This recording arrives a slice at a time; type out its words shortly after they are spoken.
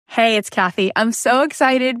Hey, it's Kathy. I'm so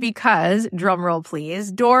excited because, drumroll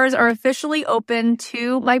please, doors are officially open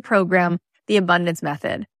to my program, The Abundance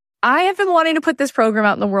Method. I have been wanting to put this program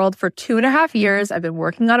out in the world for 2.5 years. I've been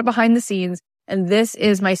working on it behind the scenes, and this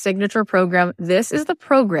is my signature program. This is the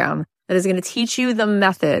program that is going to teach you the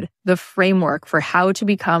method, the framework for how to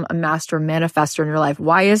become a master manifestor in your life.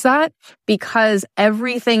 Why is that? Because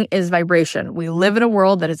everything is vibration. We live in a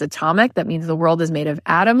world that is atomic. That means the world is made of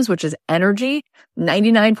atoms, which is energy.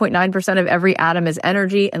 99.9% of every atom is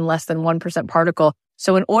energy and less than 1% particle.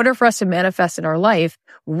 So in order for us to manifest in our life,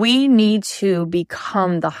 we need to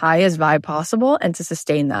become the highest vibe possible and to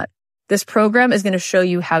sustain that. This program is going to show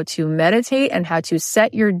you how to meditate and how to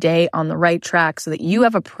set your day on the right track so that you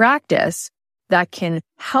have a practice that can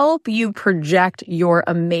help you project your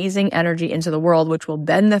amazing energy into the world, which will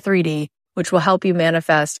bend the 3D, which will help you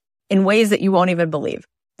manifest in ways that you won't even believe.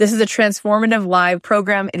 This is a transformative live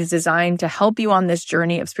program. It is designed to help you on this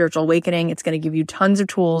journey of spiritual awakening. It's going to give you tons of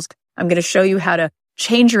tools. I'm going to show you how to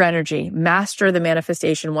change your energy, master the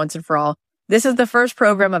manifestation once and for all. This is the first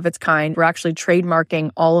program of its kind. We're actually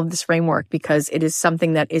trademarking all of this framework because it is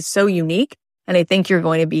something that is so unique, and I think you're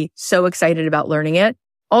going to be so excited about learning it.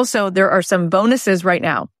 Also, there are some bonuses right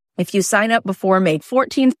now. If you sign up before May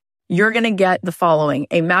 14th, you're going to get the following: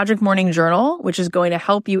 a magic morning journal, which is going to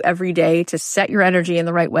help you every day to set your energy in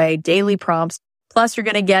the right way, daily prompts. Plus, you're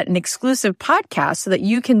going to get an exclusive podcast so that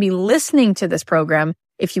you can be listening to this program.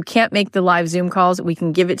 If you can't make the live Zoom calls, we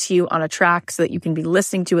can give it to you on a track so that you can be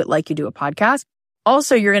listening to it like you do a podcast.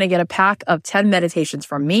 Also, you're going to get a pack of 10 meditations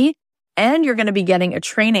from me, and you're going to be getting a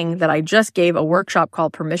training that I just gave, a workshop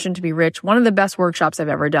called Permission to be Rich, one of the best workshops I've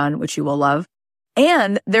ever done, which you will love.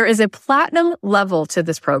 And there is a platinum level to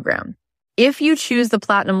this program. If you choose the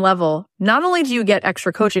platinum level, not only do you get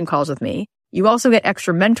extra coaching calls with me, you also get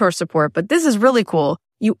extra mentor support, but this is really cool.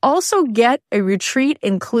 You also get a retreat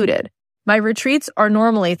included. My retreats are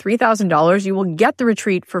normally $3,000. You will get the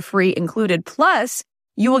retreat for free included. Plus,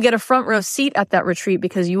 you will get a front row seat at that retreat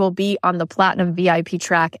because you will be on the platinum VIP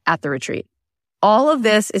track at the retreat. All of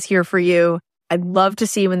this is here for you. I'd love to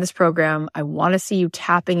see you in this program. I want to see you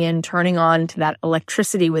tapping in, turning on to that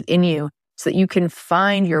electricity within you so that you can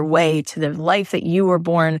find your way to the life that you were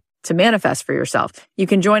born to manifest for yourself. You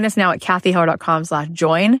can join us now at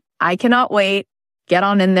kathyheller.com/join. I cannot wait. Get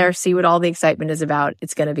on in there, see what all the excitement is about.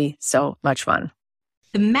 It's going to be so much fun.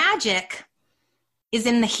 The magic is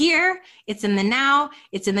in the here, it's in the now,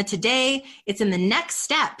 it's in the today, it's in the next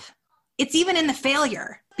step. It's even in the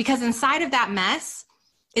failure, because inside of that mess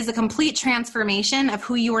is a complete transformation of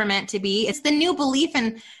who you were meant to be. It's the new belief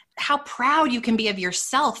in how proud you can be of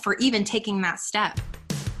yourself for even taking that step.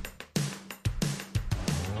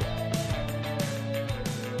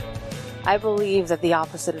 I believe that the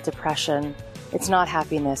opposite of depression, it's not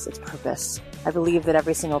happiness, it's purpose. I believe that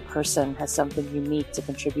every single person has something unique to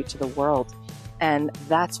contribute to the world. And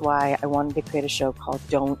that's why I wanted to create a show called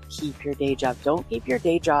Don't Keep Your Day Job. Don't Keep Your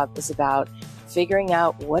Day Job is about figuring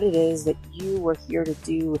out what it is that you were here to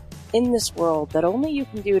do in this world that only you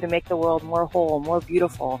can do to make the world more whole, more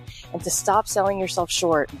beautiful, and to stop selling yourself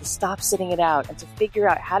short, and to stop sitting it out, and to figure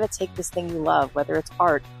out how to take this thing you love, whether it's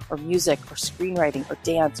art or music or screenwriting or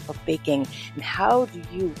dance or baking, and how do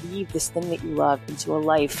you weave this thing that you love into a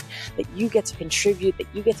life that you get to contribute, that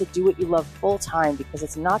you get to do what you love full time, because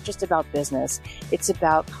it's not just about business, it's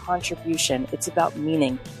about contribution, it's about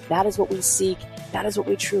meaning. That is what we seek. That is what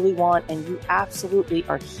we truly want, and you absolutely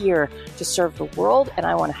are here to serve the world, and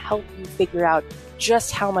I want to help you figure out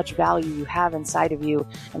just how much value you have inside of you.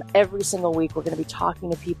 And every single week, we're going to be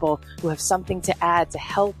talking to people who have something to add to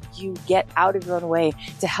help you get out of your own way,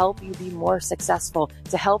 to help you be more successful,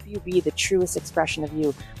 to help you be the truest expression of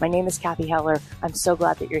you. My name is Kathy Heller. I'm so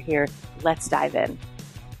glad that you're here. Let's dive in.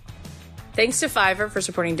 Thanks to Fiverr for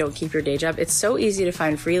supporting Don't Keep Your Day Job. It's so easy to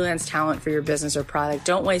find freelance talent for your business or product.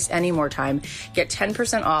 Don't waste any more time. Get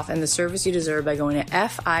 10% off and the service you deserve by going to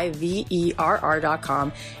fiverr.com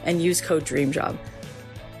and use code DREAMJOB.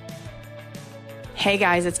 Hey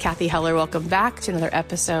guys, it's Kathy Heller. Welcome back to another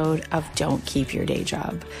episode of Don't Keep Your Day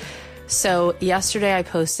Job. So yesterday I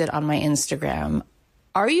posted on my Instagram,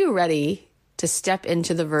 are you ready to step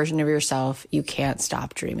into the version of yourself you can't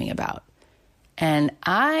stop dreaming about? And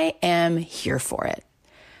I am here for it.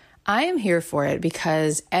 I am here for it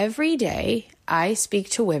because every day I speak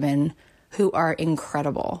to women who are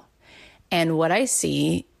incredible. And what I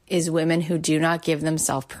see is women who do not give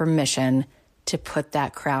themselves permission to put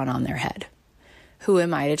that crown on their head. Who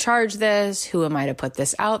am I to charge this? Who am I to put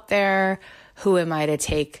this out there? Who am I to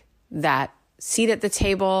take that seat at the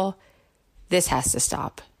table? This has to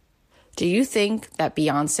stop. Do you think that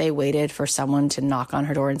Beyonce waited for someone to knock on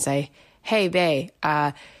her door and say, hey,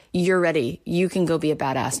 bae, you're ready. You can go be a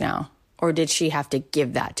badass now. Or did she have to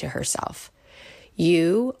give that to herself?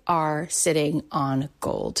 You are sitting on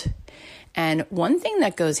gold. And one thing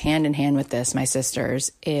that goes hand in hand with this, my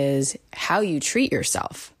sisters, is how you treat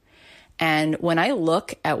yourself. And when I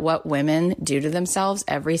look at what women do to themselves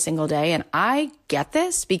every single day, and I get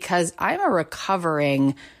this because I'm a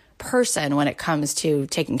recovering person when it comes to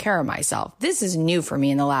taking care of myself. This is new for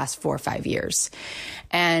me in the last 4 or 5 years.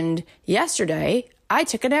 And yesterday I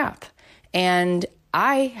took a nap and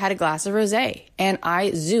I had a glass of rosé and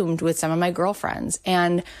I Zoomed with some of my girlfriends,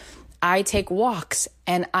 and I take walks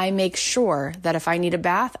and I make sure that if I need a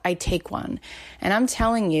bath, I take one. And I'm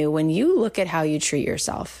telling you, when you look at how you treat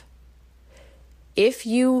yourself, if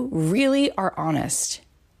you really are honest,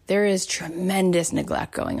 there is tremendous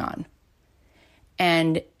neglect going on.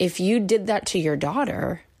 And if you did that to your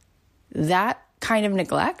daughter, that kind of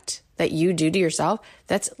neglect that you do to yourself,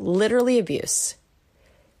 that's literally abuse.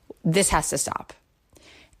 This has to stop.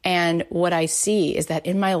 And what I see is that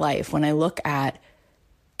in my life, when I look at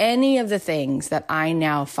any of the things that I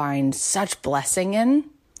now find such blessing in,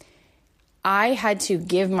 I had to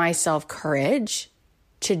give myself courage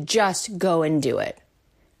to just go and do it.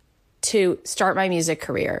 To start my music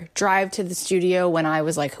career, drive to the studio when I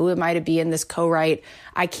was like, who am I to be in this co-write?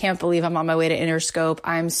 I can't believe I'm on my way to Interscope.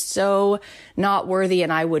 I'm so not worthy.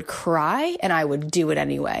 And I would cry and I would do it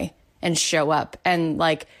anyway and show up and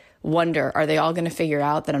like wonder, are they all going to figure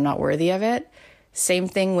out that I'm not worthy of it? Same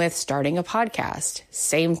thing with starting a podcast.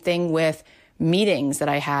 Same thing with meetings that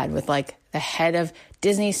I had with like the head of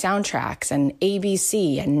Disney soundtracks and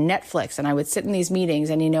ABC and Netflix. And I would sit in these meetings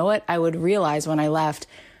and you know what? I would realize when I left,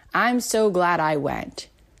 I'm so glad I went.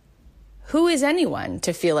 Who is anyone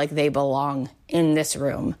to feel like they belong in this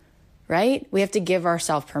room, right? We have to give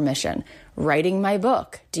ourselves permission. Writing my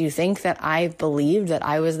book. Do you think that I believed that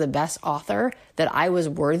I was the best author, that I was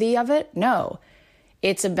worthy of it? No.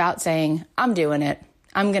 It's about saying, I'm doing it.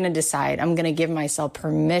 I'm going to decide. I'm going to give myself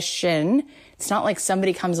permission. It's not like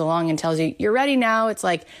somebody comes along and tells you, you're ready now. It's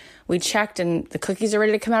like, we checked and the cookies are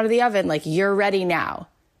ready to come out of the oven. Like, you're ready now.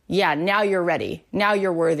 Yeah, now you're ready. Now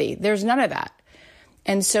you're worthy. There's none of that.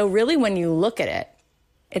 And so really when you look at it,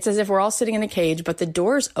 it's as if we're all sitting in a cage, but the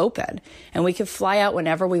door's open and we can fly out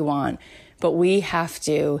whenever we want. But we have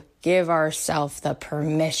to give ourselves the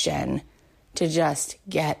permission to just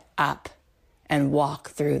get up and walk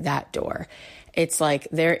through that door. It's like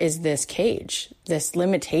there is this cage, this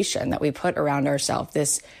limitation that we put around ourselves.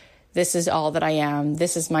 This is all that I am.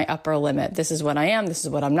 This is my upper limit. This is what I am. This is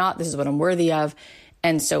what I'm not. This is what I'm worthy of.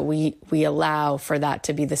 And so we allow for that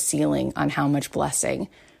to be the ceiling on how much blessing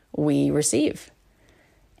we receive.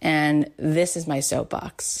 And this is my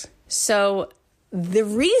soapbox. So the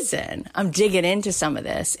reason I'm digging into some of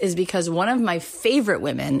this is because one of my favorite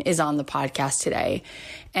women is on the podcast today.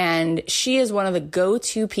 And she is one of the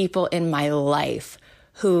go-to people in my life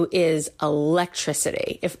who is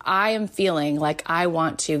electricity. If I am feeling like I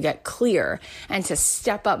want to get clear and to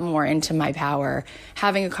step up more into my power,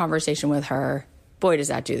 having a conversation with her, boy, does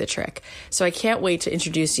that do the trick. So I can't wait to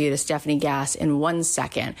introduce you to Stefanie Gass in 1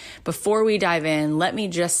 second. Before we dive in, let me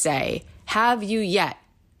just say, have you yet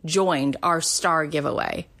joined our star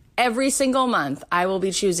giveaway? Every single month, I will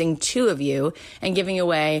be choosing 2 of you and giving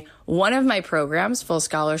away one of my programs, full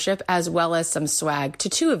scholarship, as well as some swag to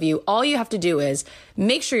 2 of you. All you have to do is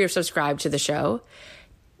make sure you're subscribed to the show.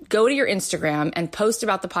 Go to your Instagram and post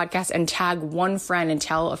about the podcast and tag one friend and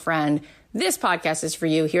tell a friend, this podcast is for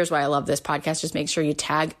you. Here's why I love this podcast. Just make sure you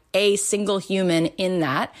tag a single human in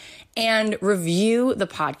that and review the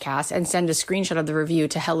podcast and send a screenshot of the review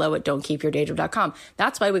to hello@don'tkeepyourdaydream.com.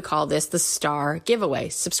 That's why we call this the star giveaway.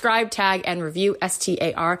 Subscribe, tag, and review,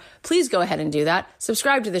 STAR. Please go ahead and do that.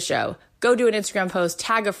 Subscribe to the show. Go do an Instagram post,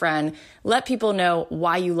 tag a friend, let people know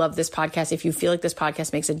why you love this podcast. If you feel like this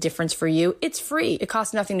podcast makes a difference for you, it's free. It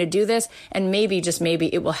costs nothing to do this. And maybe, just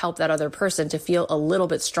maybe, it will help that other person to feel a little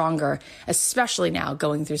bit stronger, especially now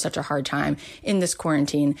going through such a hard time in this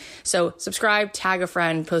quarantine. So subscribe, tag a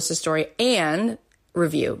friend, post a story, and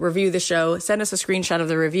review the show, send us a screenshot of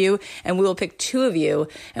the review, and we will pick 2 of you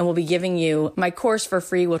and we'll be giving you my course for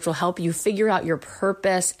free, which will help you figure out your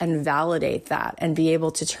purpose and validate that and be able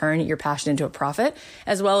to turn your passion into a profit,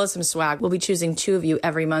 as well as some swag. We'll be choosing 2 of you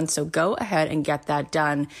every month. So go ahead and get that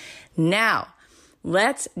done. Now,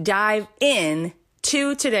 let's dive in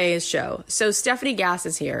To today's show. So Stefanie Gass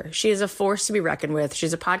is here. She is a force to be reckoned with.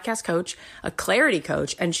 She's a podcast coach, a clarity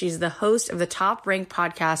coach, and she's the host of the top-ranked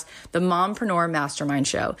podcast, the Mompreneur Mastermind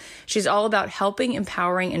Show. She's all about helping,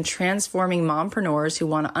 empowering, and transforming mompreneurs who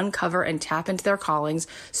want to uncover and tap into their callings,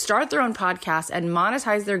 start their own podcasts, and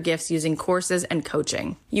monetize their gifts using courses and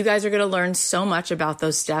coaching. You guys are going to learn so much about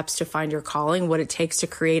those steps to find your calling, what it takes to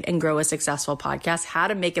create and grow a successful podcast, how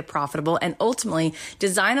to make it profitable, and ultimately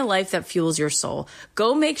design a life that fuels your soul.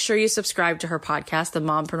 Go make sure you subscribe to her podcast, the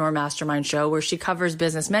Mompreneur Mastermind Show, where she covers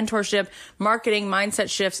business mentorship, marketing, mindset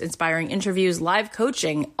shifts, inspiring interviews, live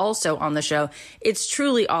coaching also on the show. It's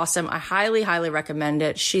truly awesome. I highly, highly recommend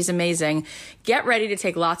it. She's amazing. Get ready to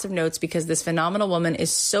take lots of notes because this phenomenal woman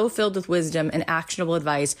is so filled with wisdom and actionable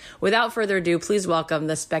advice. Without further ado, please welcome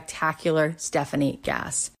the spectacular Stefanie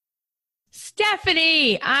Gass.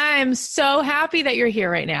 Stefanie, I'm so happy that you're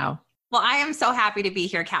here right now. Well, I am so happy to be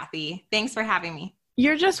here, Kathy. Thanks for having me.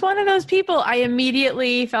 You're just one of those people. I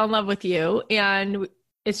immediately fell in love with you, and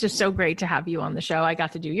it's just so great to have you on the show. I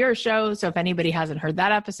got to do your show. So if anybody hasn't heard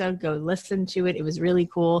that episode, go listen to it. It was really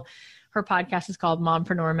cool. Her podcast is called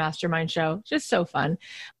Mompreneur Mastermind Show. Just so fun.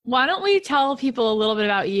 Why don't we tell people a little bit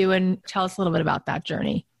about you and tell us a little bit about that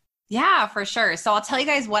journey? Yeah, for sure. So I'll tell you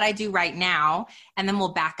guys what I do right now, and then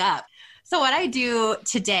we'll back up. So what I do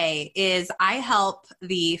today is I help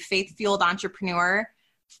the faith-fueled entrepreneur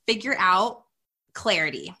figure out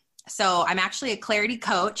clarity. So I'm actually a clarity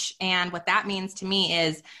coach. And what that means to me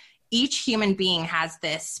is each human being has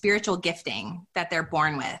this spiritual gifting that they're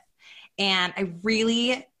born with. And I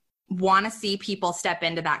really want to see people step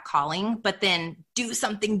into that calling, but then do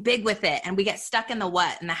something big with it. And we get stuck in the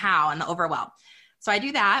what and the how and the overwhelm. So I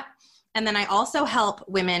do that. And then I also help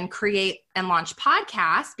women create and launch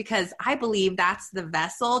podcasts because I believe that's the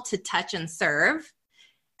vessel to touch and serve.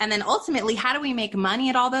 And then ultimately, how do we make money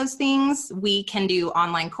at all those things? We can do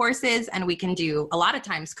online courses and we can do a lot of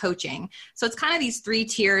times coaching. So it's kind of these three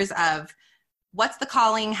tiers of what's the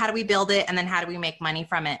calling, how do we build it, and then how do we make money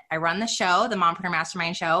from it? I run the show, the Mompreneur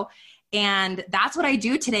Mastermind Show, and that's what I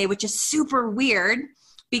do today, which is super weird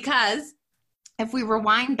because if we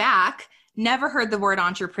rewind back, never heard the word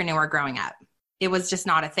entrepreneur growing up. It was just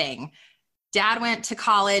not a thing. Dad went to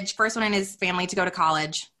college, first one in his family to go to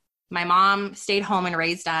college. My mom stayed home and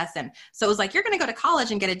raised us. And so it was like, you're going to go to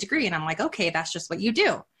college and get a degree. And I'm like, okay, that's just what you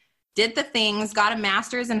do. Did the things, got a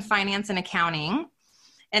master's in finance and accounting.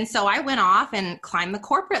 And so I went off and climbed the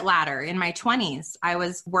corporate ladder in my 20s. I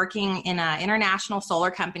was working in an international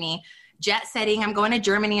solar company, jet setting. I'm going to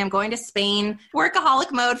Germany. I'm going to Spain,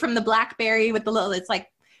 workaholic mode from the BlackBerry with the little, it's like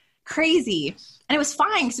crazy. And it was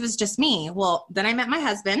fine because it was just me. Well, then I met my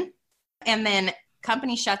husband and then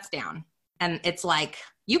company shuts down. And it's like,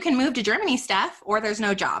 you can move to Germany, Steph, or there's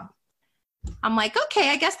no job. I'm like,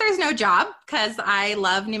 okay, I guess there's no job because I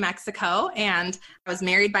love New Mexico and I was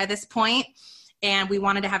married by this point and we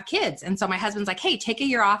wanted to have kids. And so my husband's like, hey, take a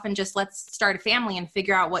year off and just let's start a family and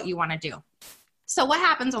figure out what you want to do. So what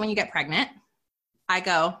happens when you get pregnant? I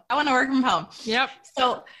go, I want to work from home. Yep.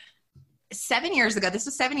 So 7 years ago, this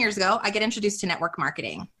was 7 years ago, I get introduced to network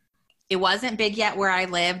marketing. It wasn't big yet where I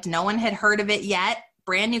lived. No one had heard of it yet.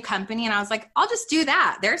 Brand new company. And I was like, I'll just do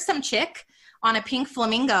that. There's some chick on a pink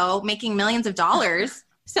flamingo making millions of dollars.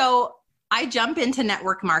 So I jump into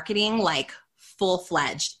network marketing like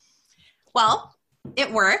full-fledged. Well,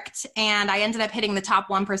 it worked. And I ended up hitting the top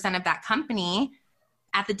 1% of that company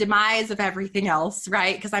at the demise of everything else,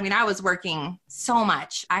 right? Because I mean, I was working so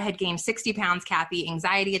much. I had gained 60 pounds, Kathy,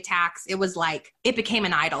 anxiety attacks. It was like, it became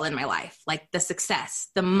an idol in my life, like the success,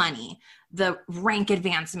 the money, the rank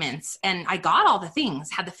advancements. And I got all the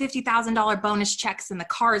things, had the $50,000 bonus checks and the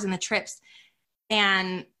cars and the trips.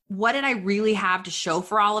 And what did I really have to show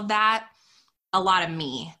for all of that? A lot of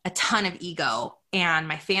me, a ton of ego. And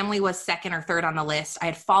my family was second or third on the list. I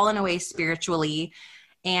had fallen away spiritually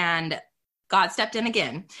and God stepped in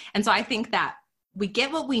again. And so I think that we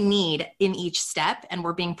get what we need in each step and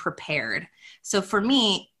we're being prepared. So for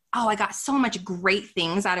me, I got so much great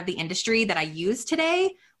things out of the industry that I use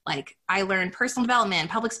today. Like I learned personal development,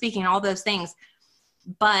 public speaking, all those things.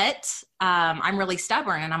 But I'm really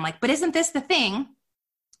stubborn and I'm like, but isn't this the thing?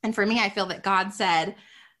 And for me, I feel that God said,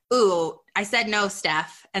 ooh, I said no,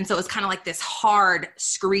 Steph. And so it was kind of like this hard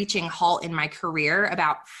screeching halt in my career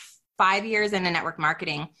about 5 years into network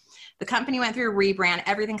marketing. The company went through a rebrand.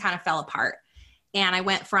 Everything kind of fell apart. And I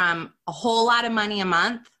went from a whole lot of money a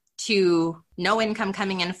month to no income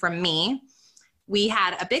coming in from me. We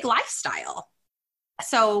had a big lifestyle.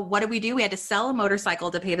 So what did we do? We had to sell a motorcycle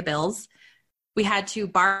to pay the bills. We had to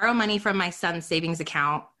borrow money from my son's savings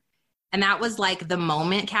account. And that was like the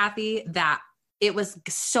moment, Kathy, that it was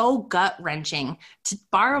so gut wrenching to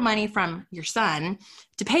borrow money from your son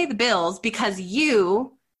to pay the bills because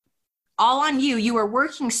all on you were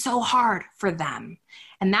working so hard for them.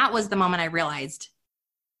 And that was the moment I realized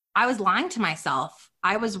I was lying to myself.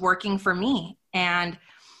 I was working for me. And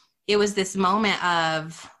it was this moment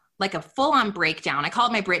of like a full-on breakdown. I call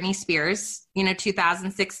it my Britney Spears,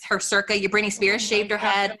 2006, her circa. Britney Spears shaved her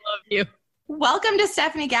head. I love you. Welcome to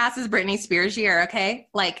Stefanie Gass's Britney Spears year, okay?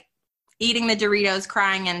 Like eating the Doritos,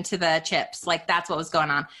 crying into the chips. Like that's what was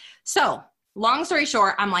going on. So long story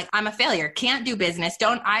short, I'm like, I'm a failure. Can't do business.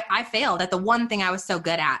 I failed at the one thing I was so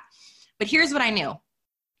good at. But here's what I knew.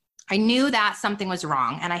 I knew that something was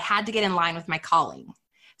wrong and I had to get in line with my calling.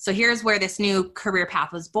 So here's where this new career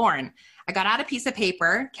path was born. I got out a piece of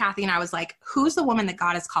paper, Kathy, and I was like, who's the woman that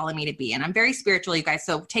God is calling me to be? And I'm very spiritual, you guys.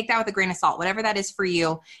 So take that with a grain of salt, whatever that is for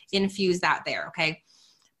you, infuse that there. Okay.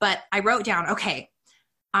 But I wrote down, okay,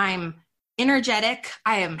 I'm energetic.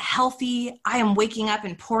 I am healthy. I am waking up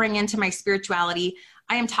and pouring into my spirituality.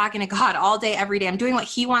 I am talking to God all day, every day. I'm doing what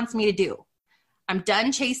he wants me to do. I'm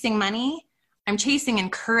done chasing money. I'm chasing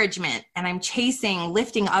encouragement and I'm chasing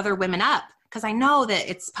lifting other women up because I know that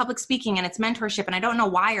it's public speaking and it's mentorship and I don't know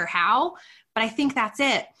why or how, but I think that's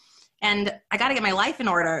it. And I got to get my life in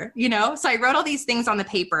order, So I wrote all these things on the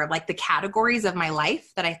paper, like the categories of my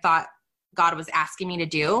life that I thought God was asking me to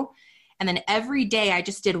do. And then every day I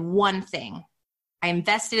just did one thing. I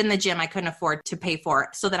invested in the gym I couldn't afford to pay for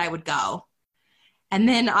so that I would go. And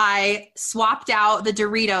then I swapped out the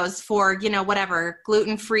Doritos for, whatever,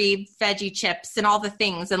 gluten-free veggie chips and all the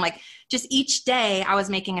things. And like just each day I was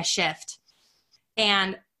making a shift.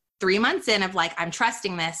 And 3 months in of like, I'm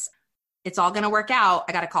trusting this. It's all going to work out.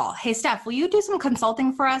 I got a call. Hey, Steph, will you do some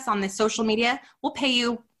consulting for us on this social media? We'll pay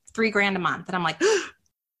you $3,000 a month. And I'm like,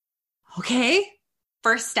 okay,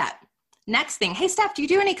 first step. Next thing. Hey, Steph, do you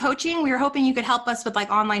do any coaching? We were hoping you could help us with like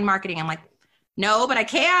online marketing. I'm like, no, but I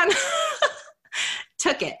can.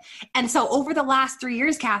 Took it. And so over the last 3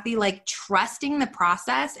 years, Kathy, like trusting the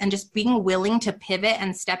process and just being willing to pivot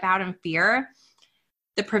and step out in fear,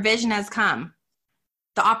 the provision has come.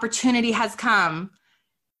 The opportunity has come.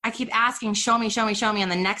 I keep asking, show me, show me, show me.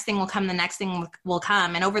 And the next thing will come. The next thing will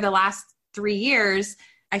come. And over the last 3 years,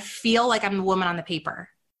 I feel like I'm the woman on the paper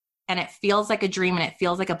and it feels like a dream and it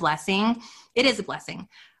feels like a blessing. It is a blessing,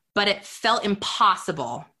 but it felt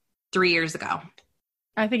impossible 3 years ago.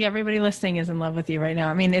 I think everybody listening is in love with you right now.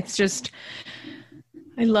 I mean, it's just,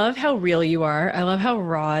 I love how real you are. I love how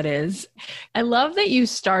raw it is. I love that you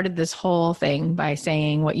started this whole thing by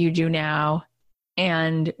saying what you do now.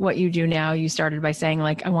 And what you do now, you started by saying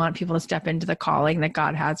like, I want people to step into the calling that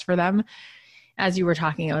God has for them. As you were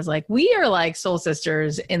talking, I was like, we are like soul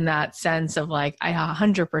sisters in that sense of like, I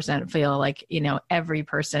 100% feel like, every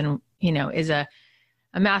person, is a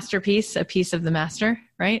masterpiece, a piece of the master,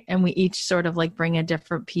 right? And we each sort of like bring a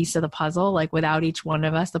different piece of the puzzle. Like without each one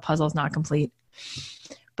of us, the puzzle is not complete.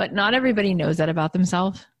 But not everybody knows that about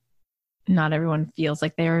themselves. Not everyone feels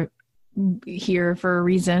like they're here for a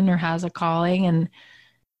reason or has a calling. And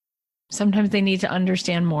sometimes they need to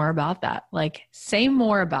understand more about that. Like say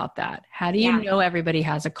more about that. How do you know everybody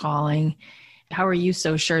has a calling? How are you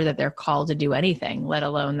so sure that they're called to do anything, let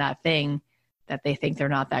alone that thing that they think they're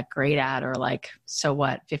not that great at, or like, so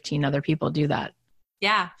what, 15 other people do that?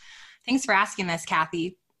 Yeah. Thanks for asking this,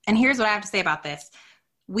 Kathy. And here's what I have to say about this.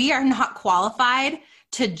 We are not qualified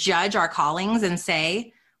to judge our callings and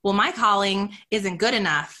say, well, my calling isn't good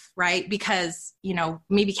enough, right? Because,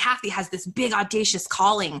 maybe Kathy has this big audacious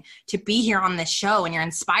calling to be here on this show and you're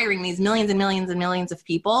inspiring these millions and millions and millions of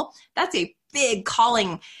people. That's a big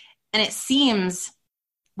calling. And it seems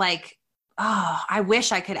like, oh, I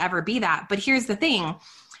wish I could ever be that. But here's the thing.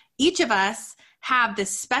 Each of us have this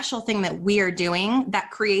special thing that we are doing that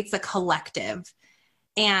creates a collective.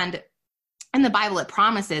 And in the Bible, it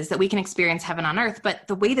promises that we can experience heaven on earth. But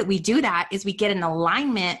the way that we do that is we get in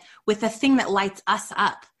alignment with the thing that lights us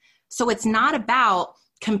up. So it's not about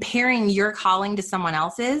comparing your calling to someone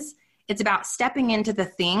else's. It's about stepping into the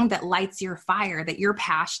thing that lights your fire, that you're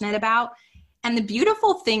passionate about. And the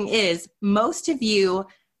beautiful thing is most of you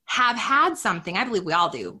have had something. I believe we all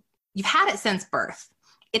do. You've had it since birth.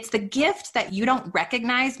 It's the gift that you don't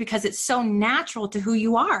recognize because it's so natural to who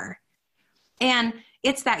you are. And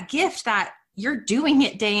it's that gift that you're doing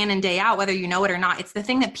it day in and day out, whether you know it or not. It's the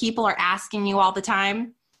thing that people are asking you all the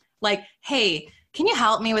time. Like, hey, can you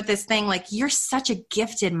help me with this thing? Like, you're such a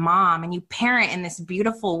gifted mom and you parent in this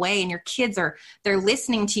beautiful way and your kids they're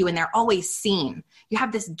listening to you and they're always seen. You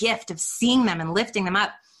have this gift of seeing them and lifting them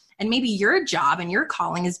up. And maybe your job and your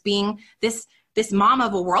calling is being this mom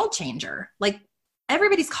of a world changer. Like,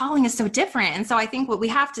 everybody's calling is so different. And so I think what we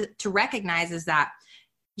have to recognize is that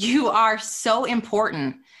you are so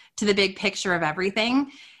important to the big picture of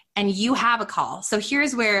everything, and you have a call. So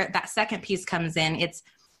here's where that second piece comes in. It's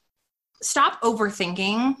stop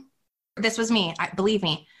overthinking. This was me. Believe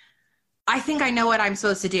me. I think I know what I'm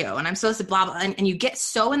supposed to do, and I'm supposed to blah, blah. And you get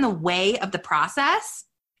so in the way of the process,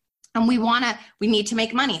 and we need to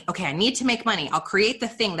make money. Okay, I need to make money. I'll create the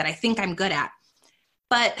thing that I think I'm good at.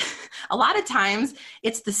 But a lot of times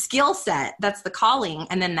it's the skill set that's the calling,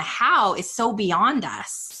 and then the how is so beyond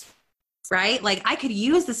us, right? Like I could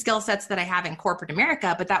use the skill sets that I have in corporate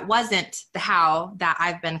America, but that wasn't the how that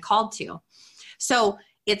I've been called to. So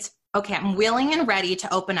it's, okay, I'm willing and ready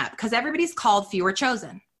to open up, because everybody's called, few are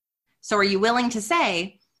chosen. So are you willing to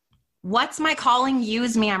say, what's my calling?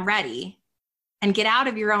 Use me, I'm ready. And get out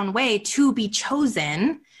of your own way to be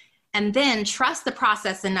chosen, and then trust the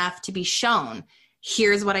process enough to be shown,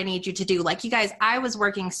 here's what I need you to do. Like you guys, I was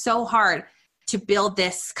working so hard to build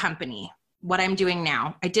this company, what I'm doing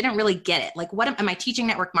now. I didn't really get it. Like, what am I teaching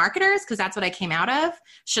network marketers? Because that's what I came out of.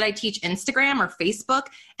 Should I teach Instagram or Facebook?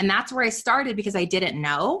 And that's where I started, because I didn't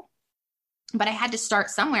know. But I had to start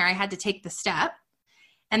somewhere. I had to take the step.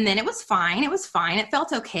 And then it was fine. It was fine. It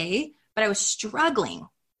felt okay. But I was struggling.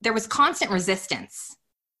 There was constant resistance.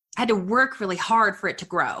 I had to work really hard for it to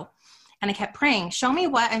grow. And I kept praying, show me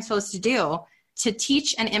what I'm supposed to do to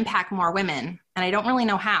teach and impact more women. And I don't really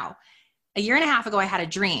know how. A year and a half ago, I had a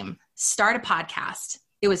dream, start a podcast.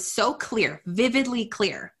 It was so clear, vividly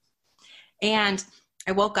clear. And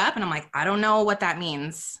I woke up and I'm like, I don't know what that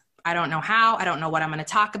means. I don't know how. I don't know what I'm going to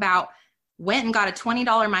talk about. Went and got a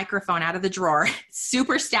 $20 microphone out of the drawer,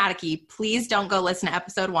 super staticky. Please don't go listen to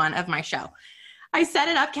episode 1 of my show. I set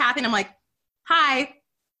it up, Kathy, and I'm like, hi,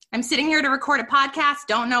 I'm sitting here to record a podcast.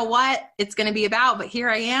 Don't know what it's going to be about, but here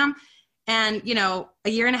I am. And, a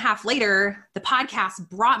year and a half later, the podcast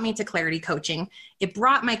brought me to Clarity Coaching. It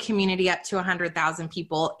brought my community up to 100,000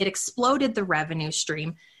 people. It exploded the revenue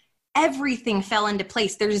stream. Everything fell into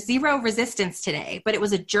place. There's zero resistance today, but it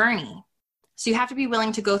was a journey. So you have to be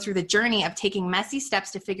willing to go through the journey of taking messy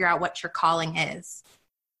steps to figure out what your calling is.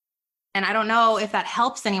 And I don't know if that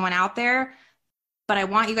helps anyone out there, but I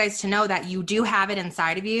want you guys to know that you do have it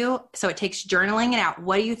inside of you. So it takes journaling it out.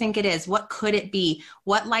 What do you think it is? What could it be?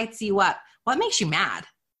 What lights you up? What makes you mad?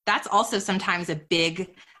 That's also sometimes a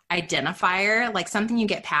big identifier, like something you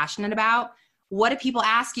get passionate about. What do people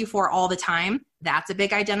ask you for all the time? That's a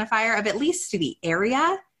big identifier of at least the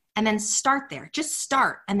area. And then start there. Just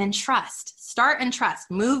start and then trust. Start and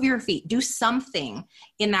trust. Move your feet. Do something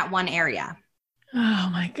in that one area. Oh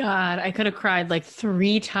my God. I could have cried like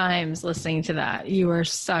 3 times listening to that. You are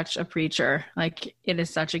such a preacher. Like, it is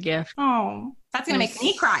such a gift. Oh, that's going to make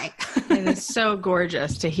me cry. It is so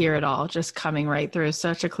gorgeous to hear it all just coming right through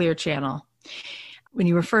such a clear channel. When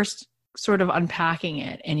you were first sort of unpacking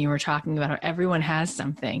it and you were talking about how everyone has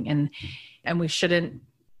something and we shouldn't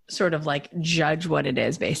sort of like judge what it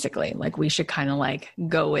is, basically. Like we should kind of like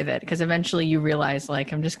go with it, because eventually you realize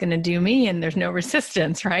like, I'm just going to do me and there's no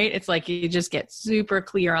resistance, right? It's like you just get super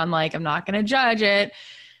clear on like, I'm not going to judge it.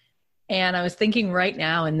 And I was thinking right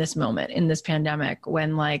now in this moment, in this pandemic,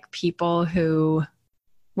 when like people who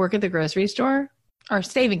work at the grocery store are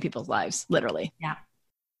saving people's lives, literally. Yeah.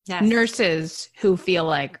 Yes. Nurses who feel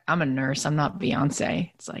like, I'm a nurse, I'm not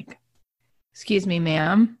Beyonce. It's like, excuse me,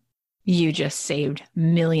 ma'am. You just saved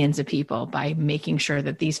millions of people by making sure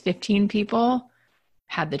that these 15 people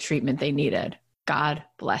had the treatment they needed. God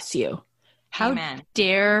bless you. How Amen.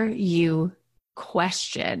 Dare you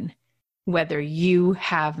question whether you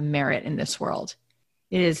have merit in this world?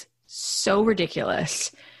 It is so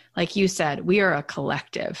ridiculous. Like you said, we are a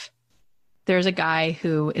collective. There's a guy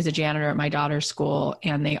who is a janitor at my daughter's school,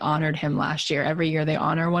 and they honored him last year. Every year they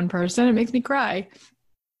honor one person. It makes me cry.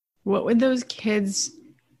 What would those kids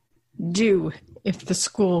do if the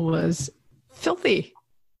school was filthy?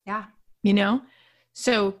 Yeah.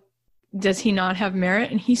 So does he not have merit?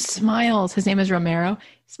 And he smiles. His name is Romero.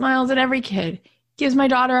 He smiles at every kid, gives my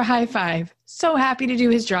daughter a high five. So happy to do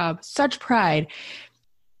his job. Such pride.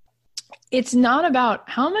 It's not about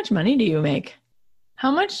how much money do you make? How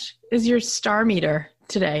much is your star meter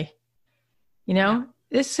today?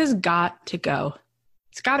 This has got to go.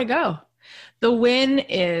 It's got to go. The win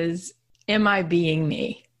is, am I being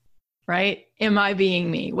me? Right? Am I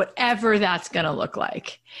being me? Whatever that's going to look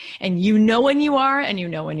like. And you know when you are and you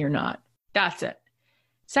know when you're not. That's it.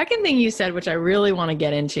 Second thing you said, which I really want to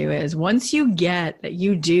get into, is once you get that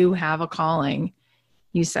you do have a calling,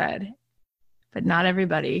 you said, but not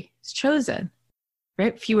everybody is chosen,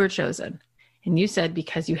 right? Few are chosen. And you said,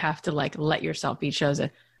 because you have to like let yourself be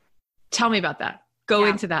chosen. Tell me about that. Go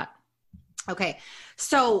into that. Okay.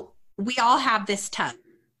 So we all have this tug,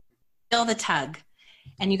 feel the tug,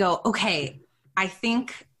 and you go, okay, I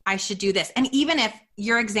think I should do this. And even if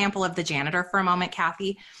your example of the janitor for a moment,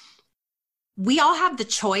 Kathy, we all have the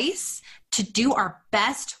choice to do our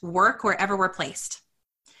best work wherever we're placed.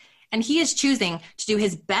 And he is choosing to do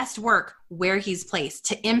his best work where he's placed,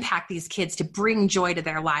 to impact these kids, to bring joy to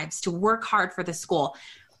their lives, to work hard for the school.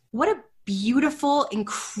 What a beautiful,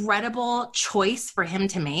 incredible choice for him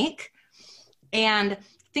to make. And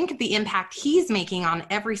think of the impact he's making on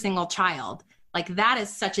every single child. Like, that is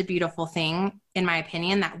such a beautiful thing, in my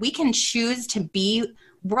opinion, that we can choose to be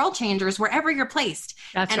world changers wherever you're placed.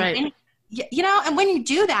 That's right. And, you know, and when you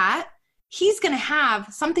do that, he's going to have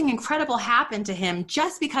something incredible happen to him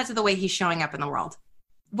just because of the way he's showing up in the world.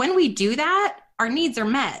 When we do that, our needs are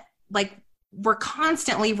met. Like, we're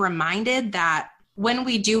constantly reminded that when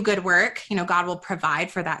we do good work, you know, God will provide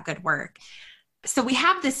for that good work. So we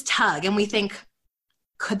have this tug and we think,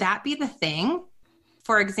 could that be the thing?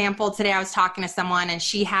 For example, today I was talking to someone and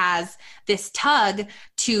she has this tug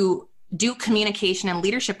to do communication and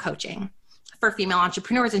leadership coaching for female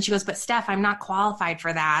entrepreneurs. And she goes, but Steph, I'm not qualified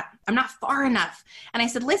for that. I'm not far enough. And I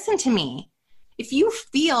said, listen to me. If you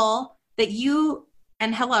feel that you,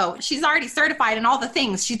 and hello, she's already certified in all the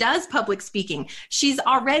things. She does public speaking. She's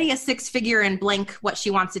already a 6-figure in blank what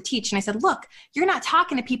she wants to teach. And I said, look, you're not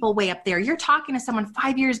talking to people way up there. You're talking to someone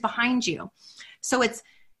 5 years behind you. So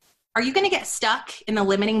are you going to get stuck in the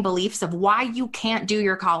limiting beliefs of why you can't do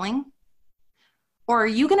your calling? Or are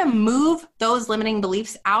you going to move those limiting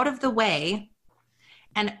beliefs out of the way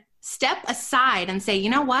and step aside and say, you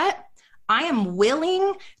know what? I am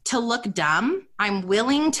willing to look dumb. I'm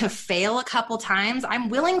willing to fail a couple times. I'm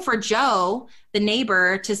willing for Joe, the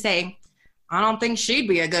neighbor, to say, I don't think she'd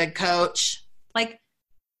be a good coach. Like,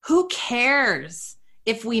 who cares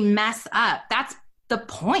if we mess up? That's the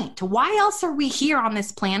point. Why else are we here on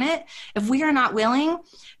this planet if we are not willing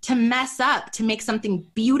to mess up, to make something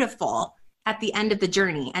beautiful at the end of the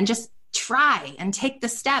journey, and just try and take the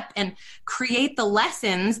step and create the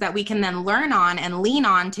lessons that we can then learn on and lean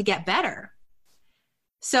on to get better?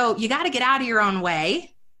 So you got to get out of your own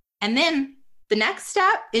way. And then the next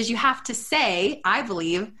step is you have to say, I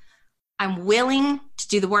believe, I'm willing to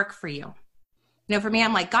do the work for you. You know, for me,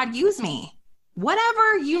 I'm like, God, use me.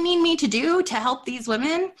 Whatever you need me to do to help these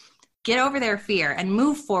women get over their fear and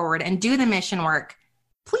move forward and do the mission work,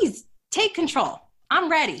 please take control. I'm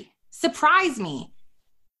ready. Surprise me.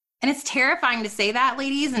 And it's terrifying to say that,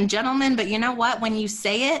 ladies and gentlemen, but you know what? When you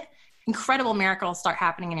say it, incredible miracles start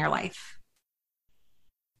happening in your life.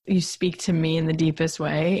 You speak to me in the deepest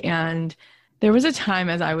way. And there was a time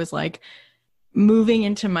as I was like moving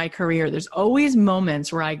into my career, there's always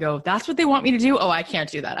moments where I go, that's what they want me to do. Oh, I can't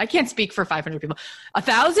do that. I can't speak for 500 people.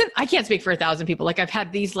 1,000? I can't speak for 1,000 people. Like, I've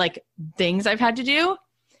had these like things I've had to do.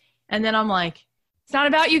 And then I'm like, it's not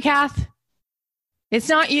about you, Kath. It's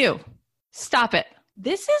not you. Stop it.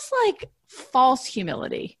 This is like false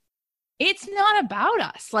humility. It's not about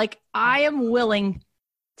us. Like, I am willing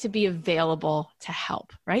to be available to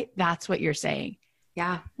help, right? That's what you're saying.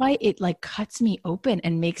 Yeah. Why it like cuts me open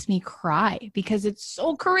and makes me cry, because it's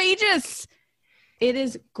so courageous. It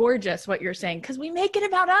is gorgeous what you're saying, because we make it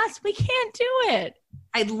about us. We can't do it.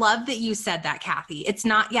 I love that you said that, Kathy. It's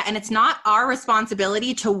not, and it's not our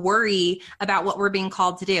responsibility to worry about what we're being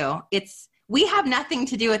called to do. We have nothing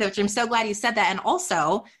to do with it, which I'm so glad you said that. And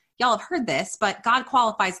also, y'all have heard this, but God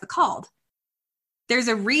qualifies the called. There's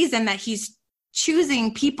a reason that he's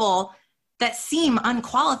choosing people that seem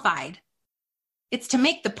unqualified. It's to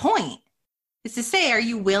make the point. It's to say, are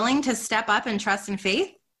you willing to step up and trust in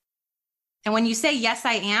faith? And when you say, yes,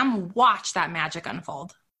 I am, watch that magic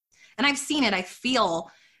unfold. And I've seen it. I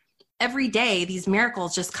feel every day these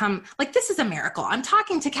miracles just come. Like, this is a miracle. I'm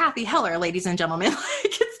talking to Kathy Heller, ladies and gentlemen.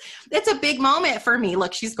 Like, it's a big moment for me.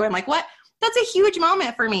 Look, she's going like, what? That's a huge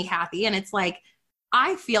moment for me, Kathy. And it's like,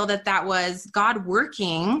 I feel that was God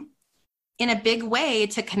working in a big way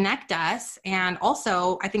to connect us. And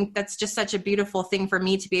also, I think that's just such a beautiful thing for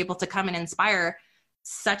me to be able to come and inspire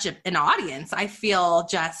such an audience. I feel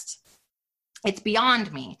it's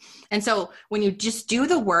beyond me. And so when you just do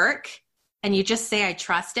the work and you just say, I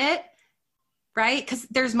trust it, right? Because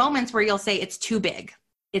there's moments where you'll say, it's too big.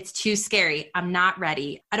 It's too scary. I'm not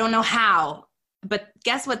ready. I don't know how. But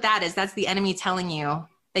guess what that is? That's the enemy telling you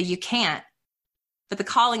that you can't. But the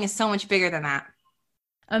calling is so much bigger than that.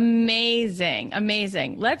 Amazing.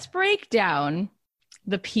 Amazing. Let's break down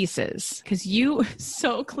the pieces, because you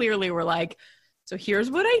so clearly were like, So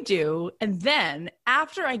here's what I do. And then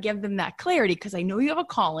after I give them that clarity, because I know you have a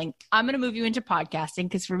calling, I'm going to move you into podcasting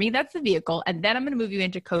because for me, that's the vehicle. And then I'm going to move you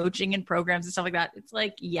into coaching and programs and stuff like that. It's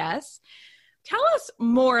like, yes. Tell us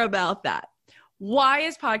more about that. Why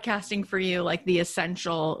is podcasting for you like the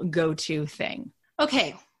essential go-to thing?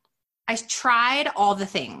 Okay. I tried all the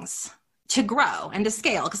things to grow and to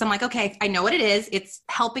scale because I'm like, okay, I know what it is. It's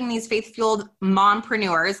helping these faith-fueled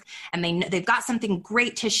mompreneurs and they've got something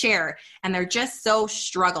great to share and they're just so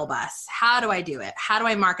struggle bus. How do I do it? How do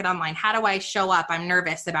I market online? How do I show up? I'm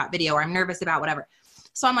nervous about video or I'm nervous about whatever.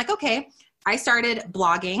 So I'm like, okay, I started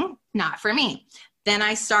blogging, not for me. Then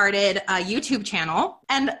I started a YouTube channel.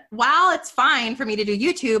 And while it's fine for me to do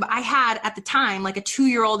YouTube, I had at the time like a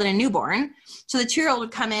 2-year-old and a newborn. So the 2-year-old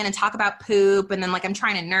would come in and talk about poop. And then like I'm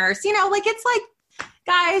trying to nurse, like it's like,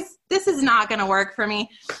 guys, this is not going to work for me.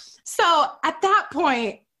 So at that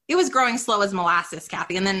point, it was growing slow as molasses,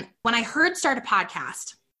 Kathy. And then when I heard start a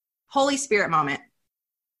podcast, Holy Spirit moment,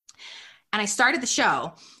 and I started the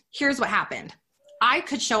show, here's what happened. I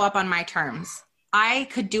could show up on my terms. I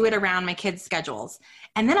could do it around my kids' schedules.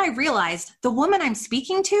 And then I realized the woman I'm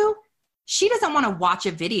speaking to, she doesn't want to watch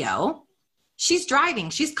a video. She's driving,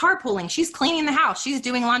 she's carpooling, she's cleaning the house, she's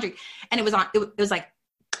doing laundry. And it was like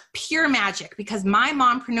pure magic because my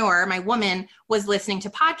mompreneur, my woman, was listening to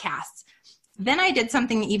podcasts. Then I did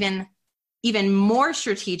something even more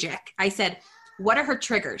strategic. I said, what are her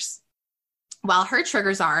triggers? Well, her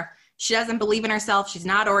triggers are, she doesn't believe in herself. She's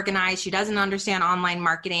not organized. She doesn't understand online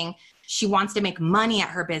marketing. She wants to make money at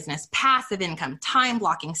her business, passive income, time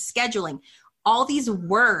blocking, scheduling, all these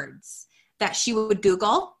words that she would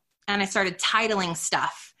Google. And I started titling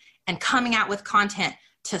stuff and coming out with content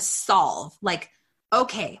to solve. Like,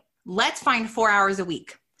 okay, let's find 4 hours a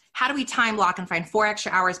week. How do we time block and find 4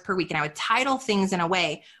 extra hours per week? And I would title things in a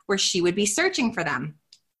way where she would be searching for them.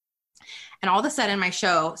 And all of a sudden my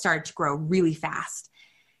show started to grow really fast.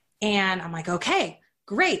 And I'm like, okay,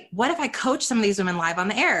 great. What if I coach some of these women live on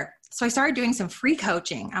the air? So I started doing some free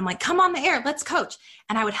coaching. I'm like, come on the air, let's coach.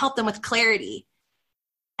 And I would help them with clarity.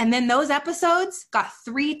 And then those episodes got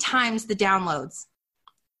 3 times the downloads.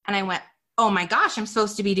 And I went, oh my gosh, I'm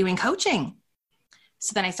supposed to be doing coaching.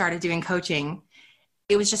 So then I started doing coaching.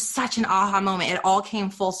 It was just such an aha moment. It all came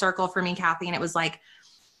full circle for me, Kathy. And it was like,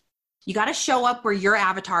 you got to show up where your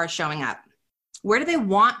avatar is showing up. Where do they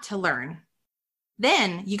want to learn?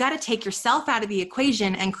 Then you got to take yourself out of the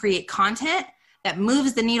equation and create content that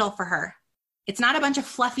moves the needle for her. It's not a bunch of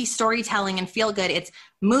fluffy storytelling and feel good. It's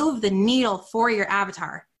move the needle for your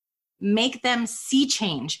avatar. Make them see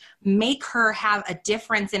change. Make her have a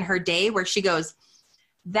difference in her day where she goes,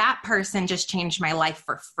 that person just changed my life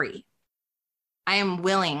for free. I am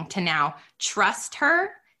willing to now trust her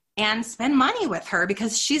and spend money with her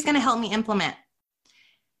because she's going to help me implement.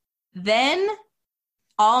 Then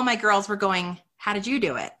all my girls were going, how did you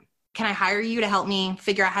do it? Can I hire you to help me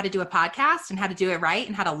figure out how to do a podcast and how to do it right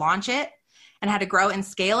and how to launch it and how to grow and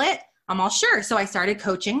scale it? I'm all sure. So I started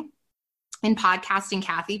coaching in podcasting,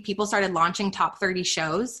 Kathy. People started launching top 30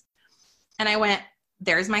 shows. And I went,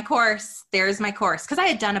 there's my course. There's my course. Because I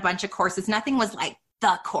had done a bunch of courses. Nothing was like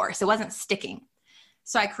the course. It wasn't sticking.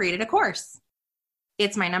 So I created a course.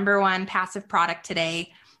 It's my number one passive product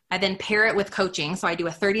today. I then pair it with coaching. So I do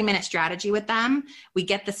a 30-minute strategy with them. We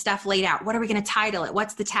get the stuff laid out. What are we going to title it?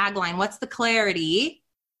 What's the tagline? What's the clarity?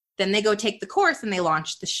 Then they go take the course and they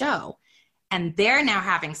launch the show. And they're now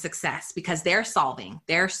having success because they're solving,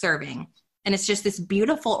 they're serving. And it's just this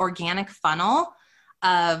beautiful organic funnel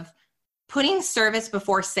of putting service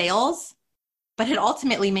before sales, but it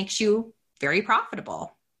ultimately makes you very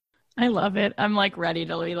profitable. I love it. I'm like ready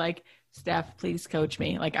to be like, Steph, please coach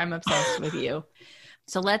me. Like I'm obsessed with you.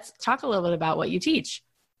 So let's talk a little bit about what you teach.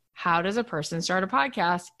 How does a person start a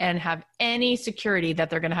podcast and have any security that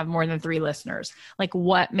they're going to have more than 3 listeners? Like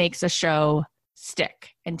what makes a show stick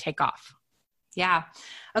and take off? Yeah.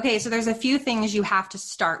 Okay. So there's a few things you have to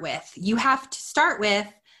start with. You have to start with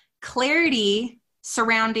clarity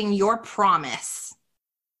surrounding your promise.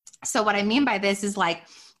 So what I mean by this is like,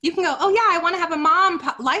 you can go, oh yeah, I want to have a mom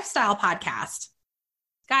lifestyle podcast.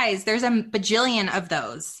 Guys, there's a bajillion of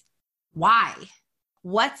those. Why?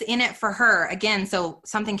 What's in it for her? Again, so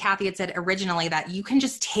something Kathy had said originally that you can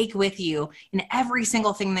just take with you in every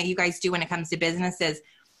single thing that you guys do when it comes to businesses.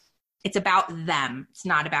 It's about them. It's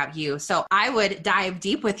not about you. So I would dive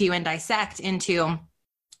deep with you and dissect into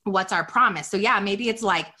what's our promise. So yeah, maybe it's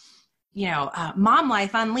like, Mom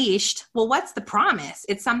Life Unleashed. Well, what's the promise?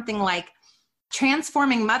 It's something like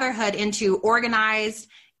transforming motherhood into organized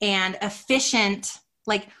and efficient.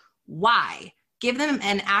 Like, why? give them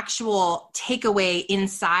an actual takeaway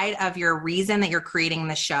inside of your reason that you're creating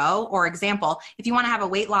the show. Or example, if you want to have a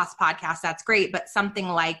weight loss podcast, that's great, but something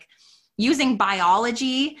like using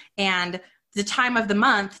biology and the time of the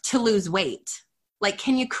month to lose weight. Like,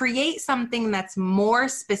 can you create something that's more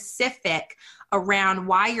specific around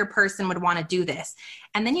why your person would want to do this?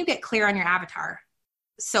 And then you get clear on your avatar.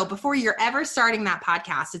 So before you're ever starting that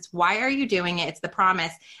podcast, it's why are you doing it? It's the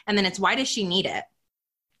promise. And then it's why does she need it?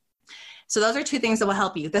 So those are two things that will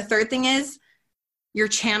help you. The third thing is your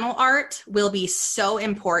channel art will be so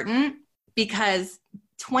important because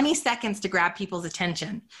 20 seconds to grab people's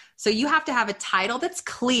attention. So you have to have a title that's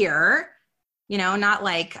clear, you know, not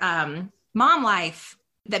like mom life.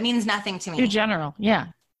 That means nothing to me. Too general. Yeah.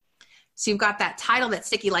 So you've got that title that's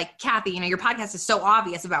sticky, like Kathy, you know, your podcast is so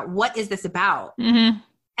obvious about what is this about? Mm-hmm.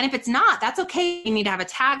 And if it's not, that's okay. You need to have a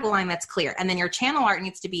tagline that's clear. And then your channel art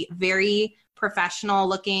needs to be very professional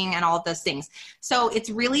looking and all of those things. So it's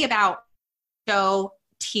really about show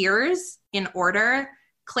tiers in order,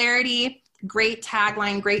 clarity, great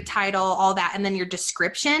tagline, great title, all that. And then your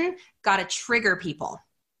description got to trigger people.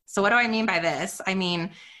 So what do I mean by this? I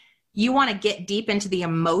mean, you want to get deep into the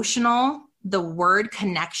emotional, the word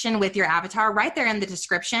connection with your avatar right there in the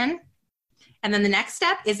description. And then the next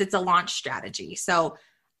step is it's a launch strategy. So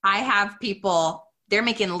I have people, they're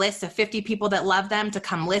making lists of 50 people that love them to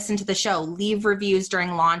come listen to the show, leave reviews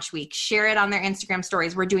during launch week, share it on their Instagram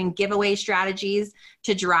stories. We're doing giveaway strategies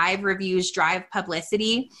to drive reviews, drive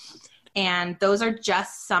publicity. And those are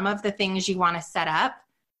just some of the things you want to set up,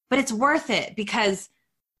 but it's worth it because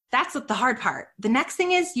that's the hard part. The next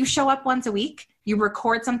thing is you show up once a week, you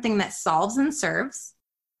record something that solves and serves.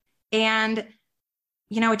 And,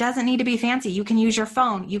 you know, it doesn't need to be fancy. You can use your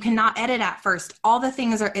phone. You cannot edit at first. All the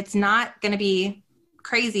things are, it's not going to be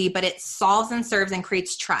crazy, but it solves and serves and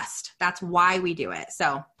creates trust. That's why we do it.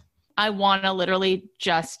 So I want to literally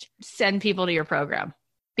just send people to your program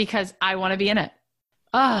because I want to be in it.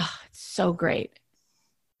 Oh, it's so great.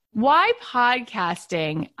 Why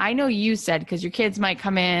podcasting? I know you said because your kids might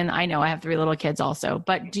come in. I know I have 3 little kids also,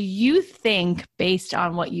 but do you think based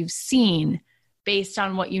on what you've seen, based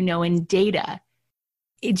on what you know in data,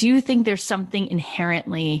 do you think there's something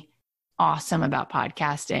inherently awesome about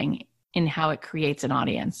podcasting in how it creates an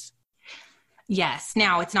audience? Yes.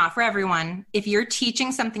 Now, it's not for everyone. If you're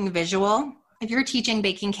teaching something visual, if you're teaching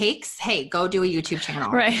baking cakes, hey, go do a YouTube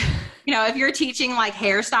channel. Right. You know, if you're teaching like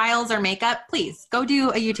hairstyles or makeup, please go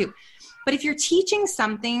do a YouTube. But if you're teaching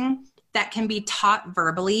something that can be taught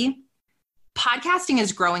verbally, podcasting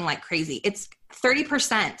is growing like crazy. It's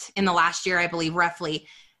 30% in the last year, I believe, roughly.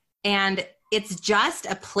 And it's just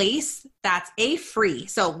a place that's free.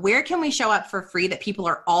 So where can we show up for free that people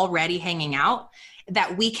are already hanging out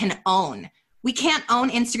that we can own? We can't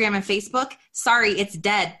own Instagram and Facebook. Sorry, it's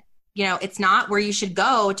dead. You know, it's not where you should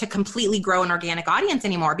go to completely grow an organic audience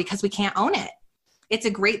anymore because we can't own it. It's a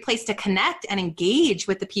great place to connect and engage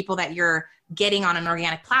with the people that you're getting on an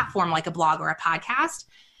organic platform like a blog or a podcast.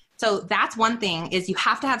 So that's one thing is you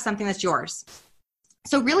have to have something that's yours.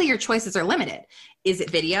 So really your choices are limited. Is it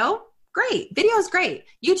video? Great. Video is great.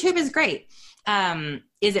 YouTube is great.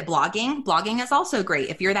 Is it blogging? Blogging is also great.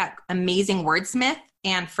 If you're that amazing wordsmith,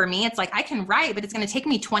 and for me, it's like I can write, but it's going to take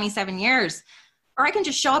me 27 years. Or I can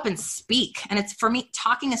just show up and speak. And it's for me,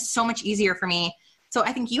 talking is so much easier for me. So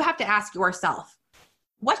I think you have to ask yourself,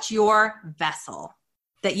 what's your vessel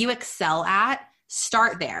that you excel at?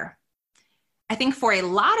 Start there. I think for a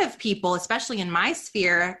lot of people, especially in my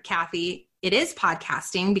sphere, Kathy, it is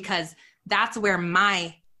podcasting because that's where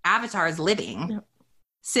my avatar is living. Yep.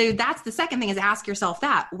 So that's the second thing is ask yourself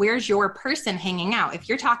that. Where's your person hanging out? If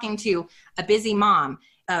you're talking to a busy mom,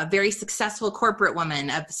 a very successful corporate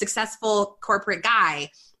woman, a successful corporate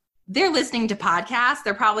guy, they're listening to podcasts.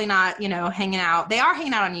 They're probably not, you know, hanging out. They are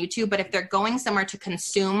hanging out on YouTube, but if they're going somewhere to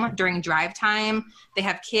consume during drive time, they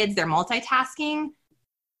have kids, they're multitasking,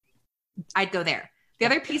 I'd go there. The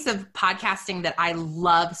other piece of podcasting that I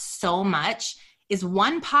love so much is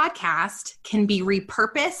one podcast can be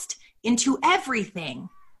repurposed into everything.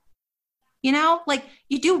 You know, like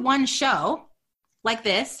you do one show like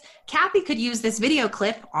this. Kathy could use this video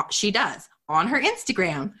clip, she does, on her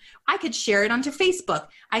Instagram. I could share it onto Facebook.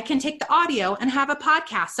 I can take the audio and have a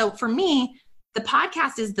podcast. So for me, the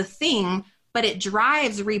podcast is the thing, but it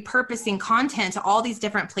drives repurposing content to all these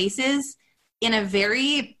different places in a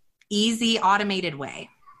very easy, automated way.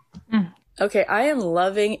 Okay, I am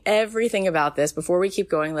loving everything about this. Before we keep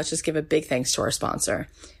going, let's just give a big thanks to our sponsor.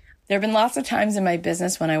 There have been lots of times in my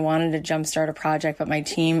business when I wanted to jumpstart a project, but my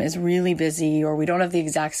team is really busy or we don't have the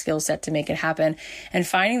exact skill set to make it happen. And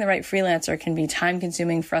finding the right freelancer can be time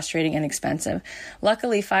consuming, frustrating, and expensive.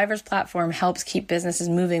 Luckily, Fiverr's platform helps keep businesses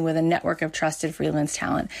moving with a network of trusted freelance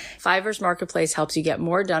talent. Fiverr's marketplace helps you get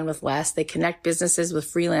more done with less. They connect businesses with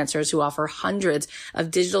freelancers who offer hundreds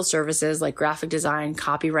of digital services like graphic design,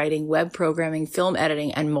 copywriting, web programming, film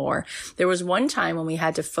editing, and more. There was one time when we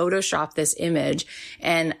had to Photoshop this image,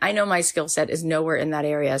 and I know my skill set is nowhere in that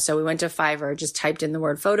area. So we went to Fiverr, just typed in the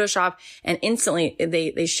word Photoshop, and instantly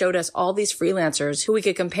they showed us all these freelancers who we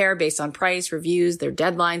could compare based on price, reviews, their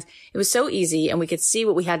deadlines. It was so easy, and we could see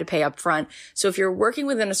what we had to pay up front. So if you're working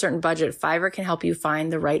within a certain budget, Fiverr can help you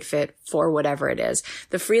find the right fit for whatever it is.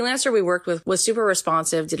 The freelancer we worked with was super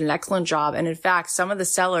responsive, did an excellent job, and in fact, some of the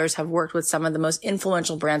sellers have worked with some of the most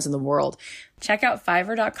influential brands in the world. Check out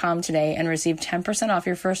Fiverr.com today and receive 10% off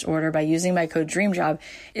your first order by using my code DREAMJOB.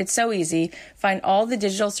 It's so easy. Find all the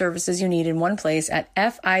digital services you need in one place at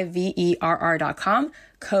Fiverr.com,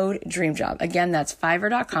 code DREAMJOB. Again, that's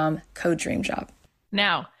Fiverr.com, code DREAMJOB.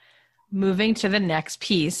 Now, moving to the next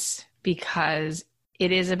piece, because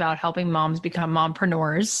it is about helping moms become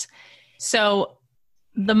mompreneurs. So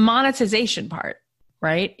the monetization part,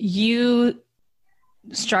 right? You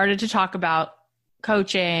started to talk about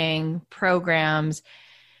coaching, programs.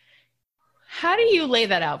 How do you lay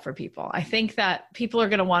that out for people? I think that people are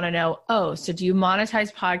going to want to know, so do you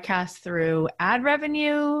monetize podcasts through ad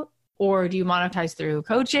revenue or do you monetize through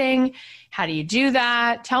coaching? How do you do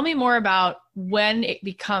that? Tell me more about when it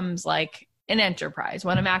becomes like an enterprise,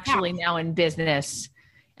 when I'm actually now in business,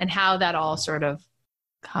 and how that all sort of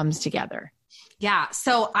comes together. Yeah.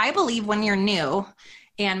 So I believe when you're new,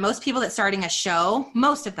 and most people that starting a show,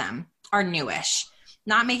 most of them are newish,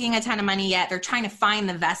 not making a ton of money yet. They're trying to find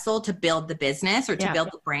the vessel to build the business or to build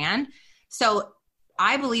the brand. So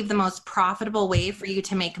I believe the most profitable way for you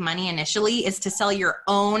to make money initially is to sell your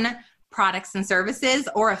own products and services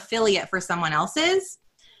or affiliate for someone else's,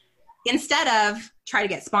 instead of try to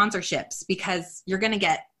get sponsorships, because you're going to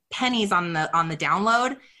get pennies on the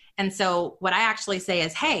download. And so what I actually say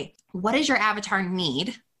is, hey, what does your avatar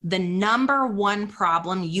need? The number one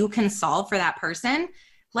problem you can solve for that person.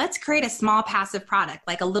 Let's create a small passive product,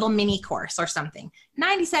 like a little mini course or something.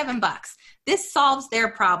 $97. This solves their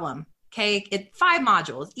problem. Okay. 5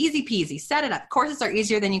 modules, easy peasy, set it up. Courses are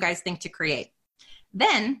easier than you guys think to create.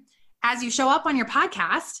 Then as you show up on your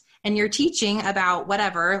podcast and you're teaching about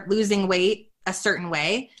whatever, losing weight a certain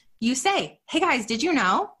way, you say, hey guys, did you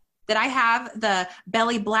know that I have the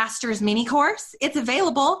Belly Blasters mini course? It's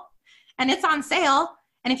available and it's on sale.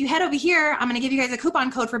 And if you head over here, I'm going to give you guys a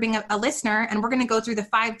coupon code for being a listener, and we're going to go through the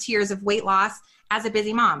 5 tiers of weight loss as a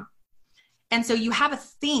busy mom. And so you have a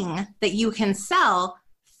thing that you can sell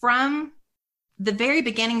from the very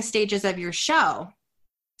beginning stages of your show.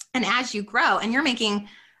 And as you grow, and you're making,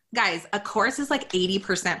 guys, a course is like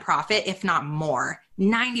 80% profit, if not more,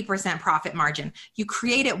 90% profit margin. You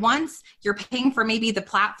create it once, you're paying for maybe the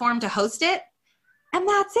platform to host it, and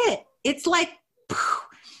that's it. It's like,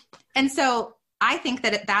 and so I think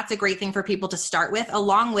that that's a great thing for people to start with,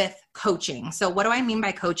 along with coaching. So what do I mean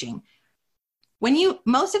by coaching?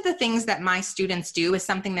 Most of the things that my students do is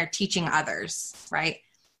something they're teaching others, right?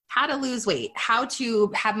 How to lose weight, how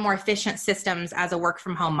to have more efficient systems as a work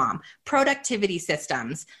from home mom, productivity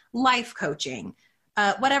systems, life coaching,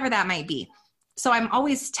 whatever that might be. So I'm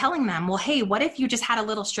always telling them, well, hey, what if you just had a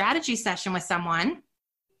little strategy session with someone?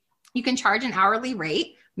 You can charge an hourly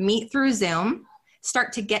rate, meet through Zoom,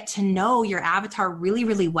 start to get to know your avatar really,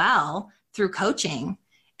 really well through coaching.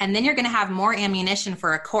 And then you're going to have more ammunition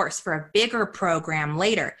for a course, for a bigger program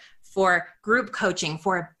later, for group coaching,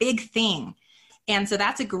 for a big thing. And so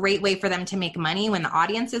that's a great way for them to make money when the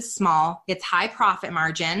audience is small. It's high profit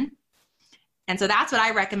margin. And so that's what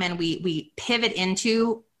I recommend we pivot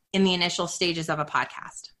into in the initial stages of a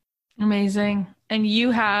podcast. Amazing. And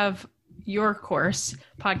you have your course,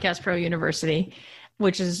 Podcast Pro University,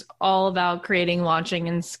 which is all about creating, launching,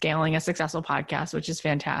 and scaling a successful podcast, which is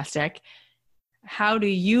fantastic. How do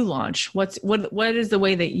you launch? What is the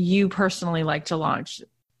way that you personally like to launch?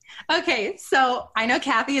 Okay, so I know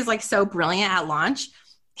Kathy is like so brilliant at launch.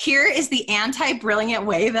 Here is the anti-brilliant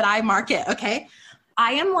way that I market, okay?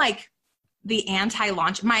 I am like the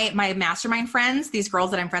anti-launch. My mastermind friends, these girls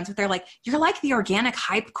that I'm friends with, they're like, you're like the organic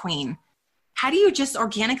hype queen. How do you just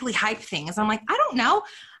organically hype things? I'm like, I don't know.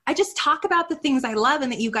 I just talk about the things I love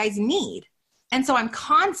and that you guys need. And so I'm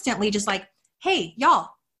constantly just like, hey, y'all,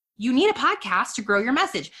 you need a podcast to grow your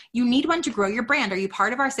message. You need one to grow your brand. Are you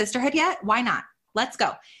part of our sisterhood yet? Why not? Let's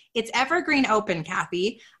go. It's evergreen open,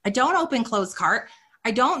 Kathy. I don't open closed cart.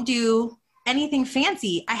 I don't do anything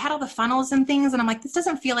fancy. I had all the funnels and things, and I'm like, this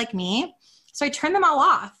doesn't feel like me. So I turned them all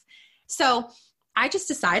off. So I just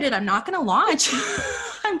decided I'm not going to launch.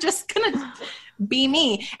 I'm just going to be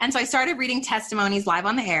me. And so I started reading testimonies live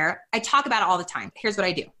on the air. I talk about it all the time. Here's what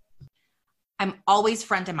I do. I'm always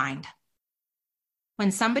front of mind.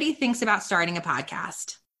 When somebody thinks about starting a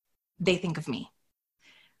podcast, they think of me.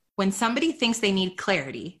 When somebody thinks they need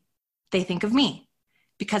clarity, they think of me,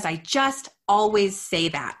 because I just always say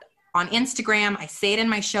that. On Instagram, I say it in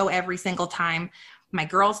my show every single time. My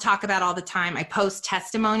girls talk about it all the time. I post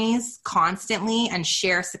testimonies constantly and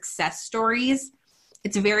share success stories.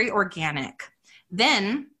 It's very organic.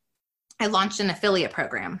 Then I launched an affiliate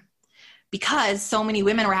program because so many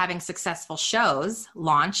women were having successful shows,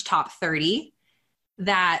 launched top 30,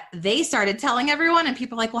 that they started telling everyone, and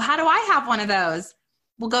people were like, well, how do I have one of those?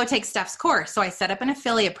 Well, go take Steph's course. So I set up an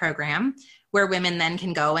affiliate program where women then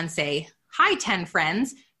can go and say, hi, 10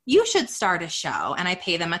 friends, you should start a show. And I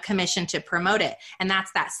pay them a commission to promote it. And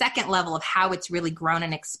that's that second level of how it's really grown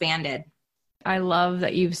and expanded. I love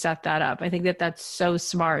that you've set that up. I think that that's so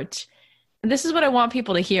smart. And this is what I want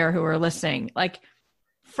people to hear who are listening. Like,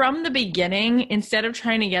 from the beginning, instead of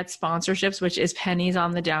trying to get sponsorships, which is pennies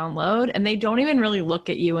on the download, and they don't even really look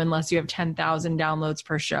at you unless you have 10,000 downloads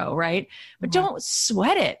per show, right? But don't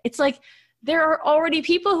sweat it. It's like there are already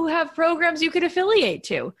people who have programs you could affiliate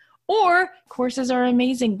to, or courses are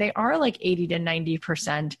amazing. They are like 80 to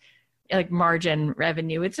 90% like margin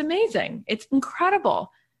revenue. It's amazing. It's incredible.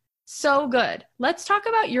 So good. Let's talk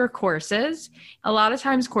about your courses. A lot of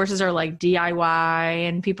times courses are like DIY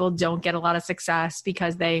and people don't get a lot of success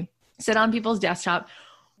because they sit on people's desktop.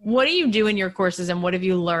 What do you do in your courses, and what have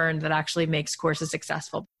you learned that actually makes courses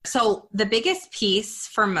successful? So the biggest piece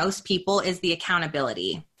for most people is the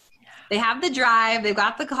accountability. They have the drive, they've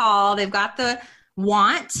got the call, they've got the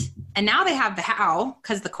want, and now they have the how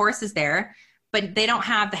because the course is there, but they don't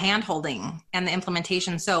have the hand holding and the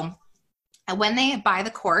implementation. So when they buy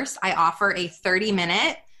the course, I offer a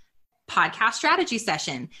 30-minute podcast strategy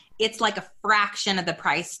session. It's like a fraction of the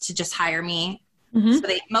price to just hire me. So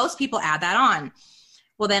most people add that on.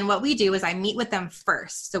 Well, then what we do is I meet with them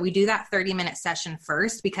first. So we do that 30-minute session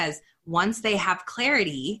first, because once they have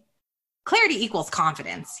clarity equals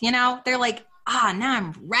confidence. You know, they're like, now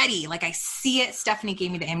I'm ready. Like, I see it. Stefanie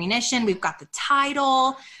gave me the ammunition. We've got the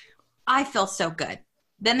title. I feel so good.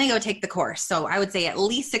 Then they go take the course. So I would say at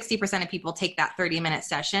least 60% of people take that 30-minute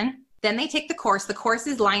session. Then they take the course. The course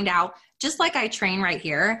is lined out just like I train right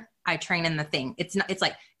here. I train in the thing. It's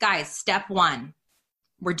like, guys, step 1,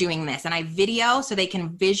 we're doing this. And I video so they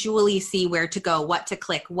can visually see where to go, what to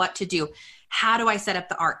click, what to do. How do I set up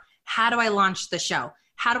the art? How do I launch the show?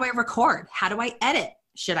 How do I record? How do I edit?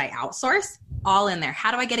 Should I outsource? All in there.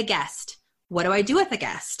 How do I get a guest? What do I do with a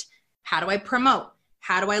guest? How do I promote?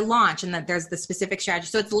 How do I launch? And then there's the specific strategy.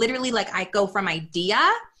 So it's literally like I go from idea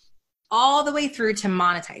all the way through to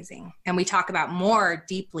monetizing. And we talk about more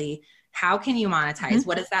deeply, how can you monetize?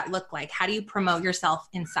 What does that look like? How do you promote yourself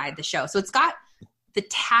inside the show? So it's got the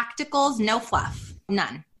tacticals, no fluff,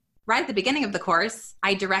 none. Right at the beginning of the course,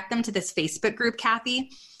 I direct them to this Facebook group, Kathy,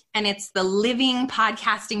 and it's the living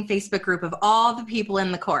podcasting Facebook group of all the people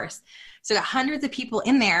in the course. So got hundreds of people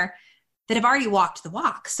in there that have already walked the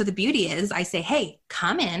walk. So the beauty is I say, hey,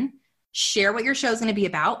 come in, share what your show is going to be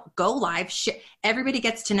about, go live. Everybody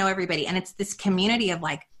gets to know everybody. And it's this community of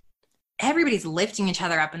like, everybody's lifting each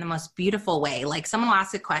other up in the most beautiful way. Like someone will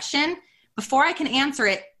ask a question, before I can answer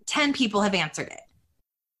it, 10 people have answered it.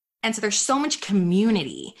 And so there's so much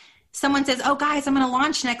community. Someone says, oh guys, I'm going to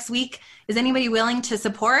launch next week. Is anybody willing to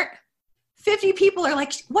support? 50 people are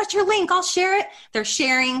like, what's your link? I'll share it. They're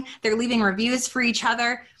sharing, they're leaving reviews for each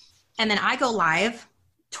other. And then I go live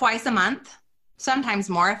twice a month, sometimes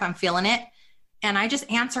more if I'm feeling it. And I just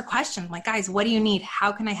answer questions like, guys, what do you need?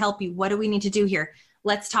 How can I help you? What do we need to do here?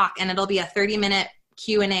 Let's talk. And it'll be a 30-minute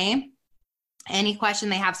Q&A, any question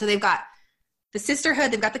they have. So they've got the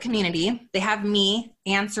sisterhood, they've got the community, they have me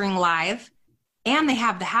answering live, and they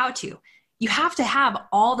have the how-to. You have to have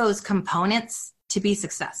all those components to be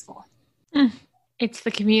successful. It's the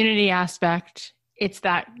community aspect. It's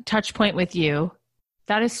that touch point with you.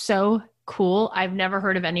 That is so cool. I've never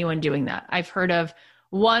heard of anyone doing that. I've heard of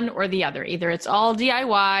one or the other. Either it's all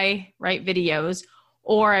DIY, right, videos,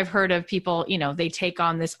 or I've heard of people, you know, they take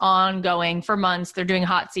on this ongoing for months, they're doing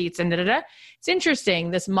hot seats and da-da-da. It's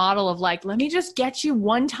interesting, this model of like, let me just get you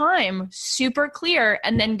one time super clear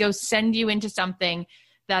and then go send you into something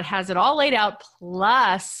that has it all laid out,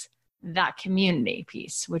 plus that community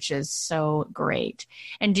piece, which is so great.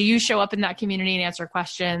 And do you show up in that community and answer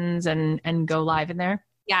questions and go live in there?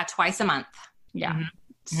 Yeah, twice a month. Yeah.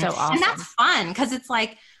 So awesome. And that's fun because it's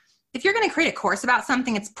like, if you're going to create a course about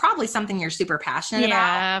something, it's probably something you're super passionate about.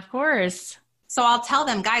 Yeah, of course. So I'll tell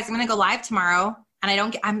them, guys, I'm going to go live tomorrow,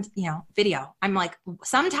 and I'm video. I'm like,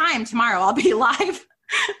 sometime tomorrow I'll be live.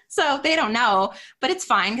 So they don't know, but it's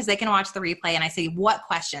fine because they can watch the replay. And I say, what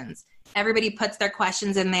questions? Everybody puts their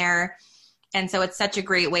questions in there. And so it's such a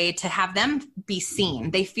great way to have them be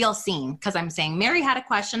seen. They feel seen because I'm saying, Mary had a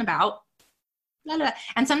question about blah, blah, blah.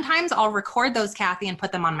 And sometimes I'll record those, Kathy, and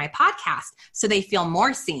put them on my podcast so they feel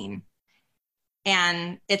more seen.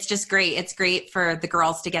 And it's just great. It's great for the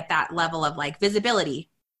girls to get that level of like visibility.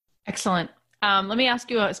 Excellent. Let me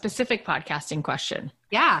ask you a specific podcasting question.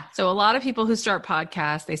 Yeah. So a lot of people who start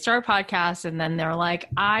podcasts, they start podcasts and then they're like,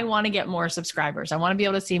 I want to get more subscribers. I want to be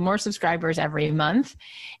able to see more subscribers every month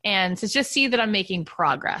and to just see that I'm making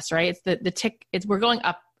progress, right? It's the tick, we're going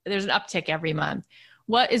up. There's an uptick every month.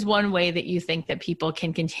 What is one way that you think that people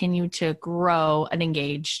can continue to grow an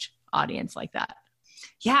engaged audience like that?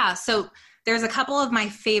 Yeah. So there's a couple of my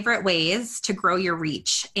favorite ways to grow your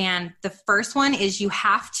reach. And the first one is you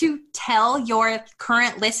have to tell your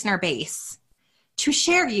current listener base to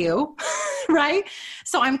share you, right?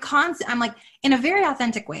 So I'm like, in a very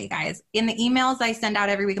authentic way, guys, in the emails I send out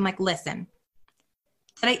every week, I'm like, listen,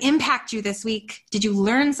 did I impact you this week? Did you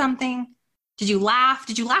learn something? Did you laugh?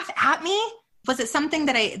 Did you laugh at me? Was it something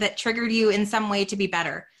that triggered you in some way to be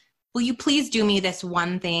better? Will you please do me this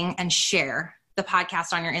one thing and share the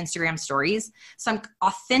podcast on your Instagram stories? So I'm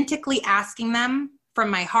authentically asking them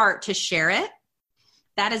from my heart to share it.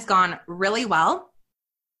 That has gone really well.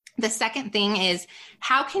 The second thing is,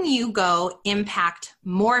 how can you go impact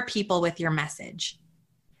more people with your message?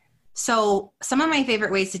 So some of my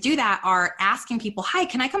favorite ways to do that are asking people, hi,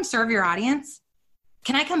 can I come serve your audience?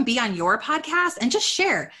 Can I come be on your podcast and just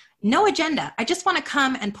share? No agenda. I just want to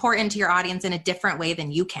come and pour into your audience in a different way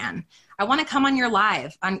than you can. I want to come on your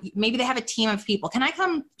live. Maybe they have a team of people. Can I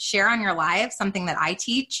come share on your live something that I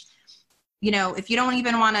teach? If you don't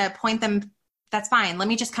even want to point them, that's fine. Let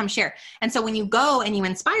me just come share. And so when you go and you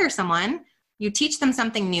inspire someone, you teach them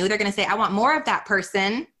something new, they're going to say, I want more of that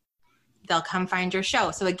person. They'll come find your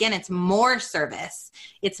show. So again, it's more service.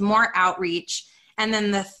 It's more outreach. And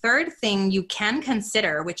then the third thing you can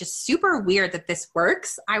consider, which is super weird that this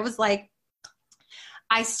works, I was like,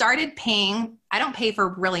 I started paying, I don't pay for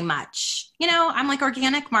really much. I'm like,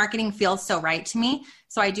 organic marketing feels so right to me.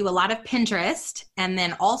 So I do a lot of Pinterest. And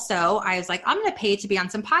then also I was like, I'm going to pay to be on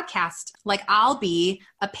some podcast. Like I'll be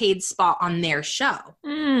a paid spot on their show.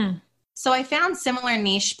 So I found similar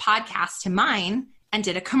niche podcasts to mine and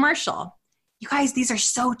did a commercial. You guys, these are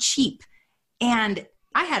so cheap. And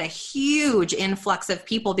I had a huge influx of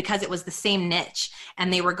people because it was the same niche.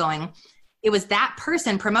 And they were going, it was that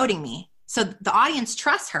person promoting me. So the audience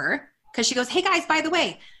trusts her because she goes, hey guys, by the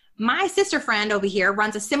way, my sister friend over here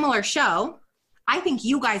runs a similar show. I think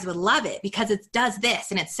you guys would love it because it does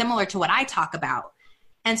this and it's similar to what I talk about.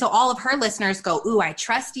 And so all of her listeners go, ooh, I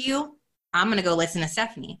trust you. I'm going to go listen to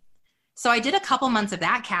Stefanie. So I did a couple months of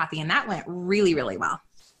that, Kathy, and that went really, really well.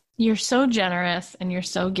 You're so generous and you're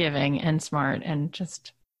so giving and smart and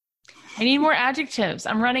just, I need more adjectives.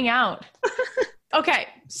 I'm running out. Okay.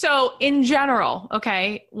 So in general,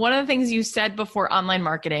 one of the things you said before online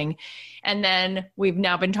marketing, and then we've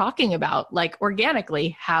now been talking about like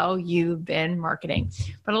organically how you've been marketing,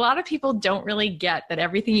 but a lot of people don't really get that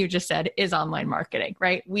everything you just said is online marketing,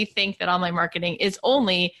 right? We think that online marketing is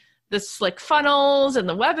only the slick funnels and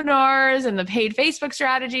the webinars and the paid Facebook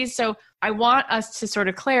strategies. So I want us to sort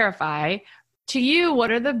of clarify to you,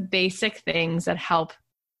 what are the basic things that help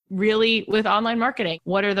really with online marketing?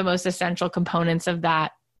 What are the most essential components of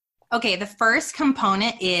that? Okay, the first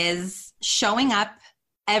component is showing up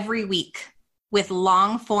every week with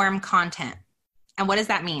long form content. And what does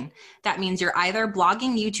that mean? That means you're either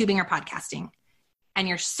blogging, YouTubing, or podcasting, and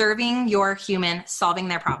you're serving your human, solving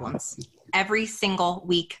their problems every single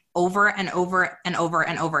week, over and over and over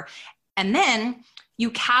and over. And then you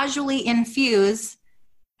casually infuse,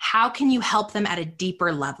 how can you help them at a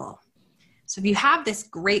deeper level? So if you have this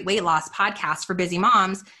great weight loss podcast for busy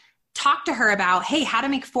moms, talk to her about, hey, how to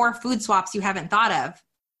make 4 food swaps you haven't thought of,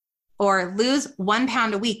 or lose 1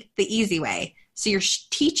 pound a week the easy way. So you're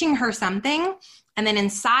teaching her something. And then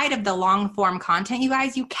inside of the long form content, you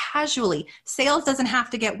guys, you casually, sales doesn't have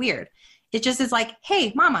to get weird. It just is like,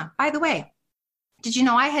 hey, mama, by the way, did you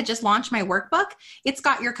know I had just launched my workbook? It's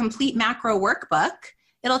got your complete macro workbook.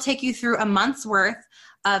 It'll take you through a month's worth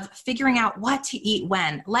of figuring out what to eat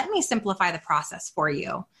when. Let me simplify the process for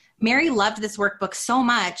you. Mary loved this workbook so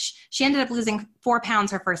much, she ended up losing 4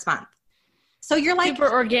 pounds her first month. So you're like super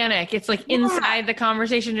organic. It's like inside the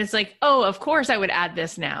conversation. It's like, oh, of course I would add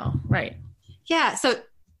this now. Right. Yeah. So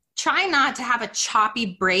try not to have a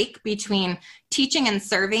choppy break between teaching and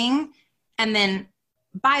serving. And then,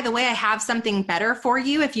 by the way, I have something better for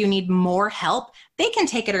you. If you need more help, they can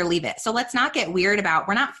take it or leave it. So let's not get weird about,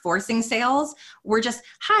 we're not forcing sales. We're just,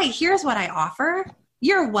 hi, here's what I offer.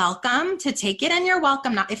 You're welcome to take it, and you're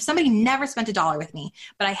welcome not. If somebody never spent $1 with me,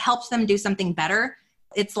 but I helped them do something better,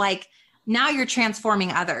 it's like now you're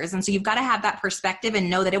transforming others. And so you've got to have that perspective and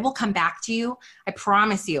know that it will come back to you. I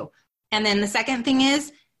promise you. And then the second thing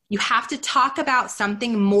is you have to talk about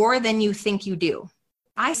something more than you think you do.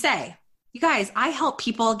 I say, you guys, I help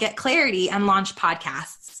people get clarity and launch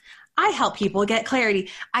podcasts. I help people get clarity.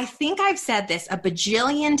 I think I've said this a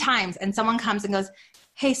bajillion times, and someone comes and goes,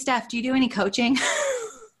 hey, Steph, do you do any coaching?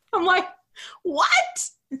 I'm like, what?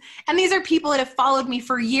 And these are people that have followed me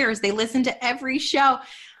for years. They listen to every show.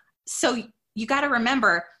 So you got to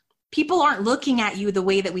remember, people aren't looking at you the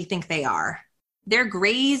way that we think they are. They're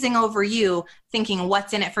grazing over you thinking,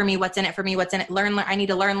 what's in it for me? What's in it for me? What's in it? Learn. I need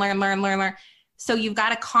to learn. So you've got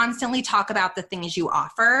to constantly talk about the things you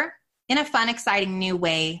offer in a fun, exciting, new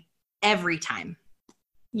way every time.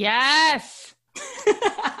 Yes.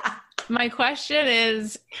 My question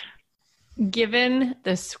is, given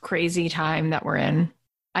this crazy time that we're in,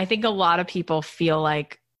 I think a lot of people feel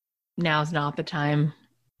like now's not the time.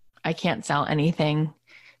 I can't sell anything.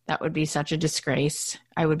 That would be such a disgrace.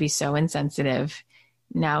 I would be so insensitive.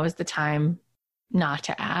 Now is the time not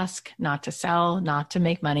to ask, not to sell, not to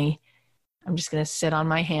make money. I'm just going to sit on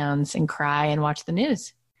my hands and cry and watch the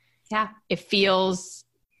news. Yeah. It feels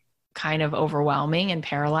kind of overwhelming and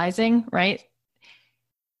paralyzing, right?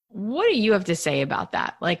 What do you have to say about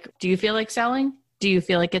that? Like, do you feel like selling? Do you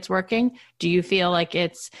feel like it's working? Do you feel like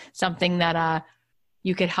it's something that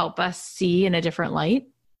you could help us see in a different light?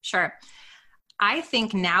 Sure. I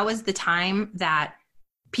think now is the time that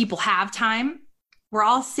people have time. We're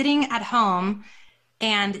all sitting at home,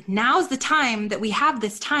 and now's the time that we have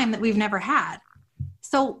this time that we've never had.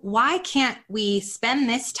 So why can't we spend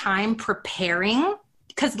this time preparing?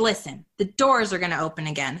 Because listen, the doors are going to open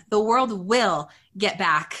again. The world will get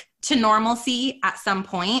back to normalcy at some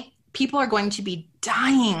point. People are going to be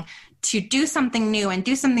dying to do something new and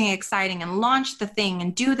do something exciting and launch the thing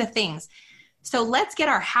and do the things. So let's get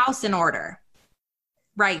our house in order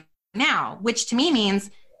right now, which to me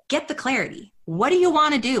means get the clarity. What do you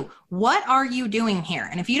want to do? What are you doing here?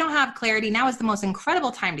 And if you don't have clarity, now is the most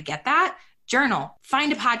incredible time to get that. Journal,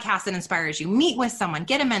 find a podcast that inspires you, meet with someone,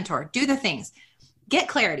 get a mentor, do the things, get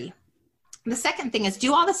clarity. The second thing is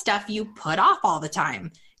do all the stuff you put off all the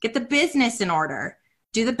time. Get the business in order.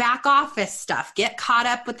 Do the back office stuff. Get caught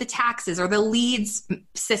up with the taxes or the leads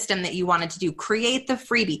system that you wanted to do. Create the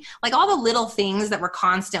freebie. Like all the little things that we're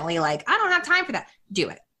constantly like, I don't have time for that. Do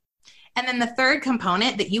it. And then the third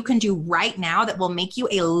component that you can do right now that will make you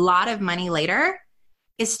a lot of money later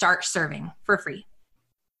is start serving for free.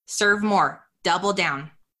 Serve more. Double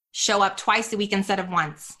down. Show up twice a week instead of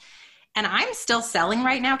once. And I'm still selling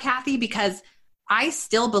right now, Kathy, because I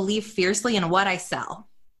still believe fiercely in what I sell.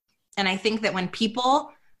 And I think that when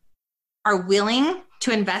people are willing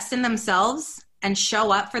to invest in themselves and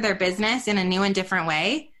show up for their business in a new and different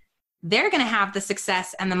way, they're going to have the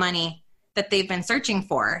success and the money that they've been searching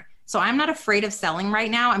for. So I'm not afraid of selling right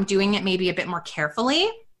now. I'm doing it maybe a bit more carefully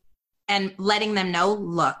and letting them know,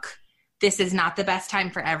 look, this is not the best time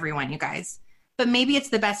for everyone, you guys, but maybe it's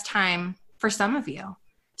the best time for some of you.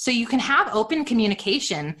 So you can have open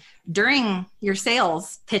communication during your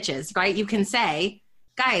sales pitches, right? You can say,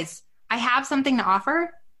 guys, I have something to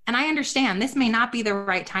offer, and I understand this may not be the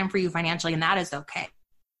right time for you financially, and that is okay.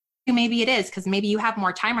 Maybe it is, because maybe you have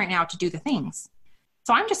more time right now to do the things.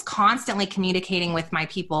 So I'm just constantly communicating with my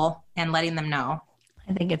people and letting them know.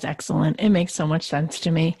 I think it's excellent. It makes so much sense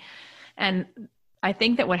to me. And I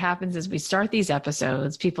think that what happens is we start these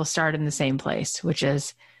episodes, people start in the same place, which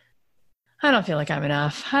is, I don't feel like I'm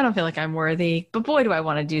enough. I don't feel like I'm worthy, but boy, do I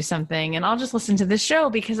want to do something. And I'll just listen to this show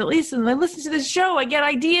because at least when I listen to this show, I get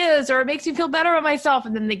ideas or it makes me feel better about myself.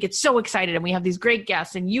 And then they get so excited and we have these great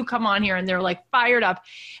guests and you come on here and they're like fired up.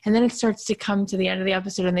 And then it starts to come to the end of the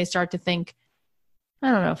episode and they start to think, I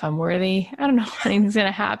don't know if I'm worthy. I don't know if anything's going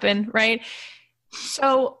to happen. Right.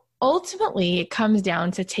 So ultimately it comes down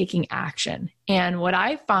to taking action. And what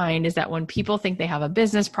I find is that when people think they have a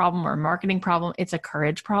business problem or a marketing problem, it's a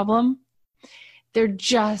courage problem. They're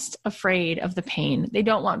just afraid of the pain. They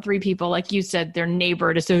don't want 3 people, like you said, their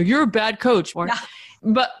neighbor to say, you're a bad coach. Or,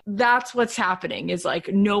 but that's what's happening is like,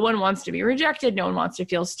 no one wants to be rejected. No one wants to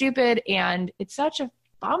feel stupid. And it's such a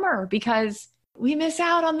bummer because we miss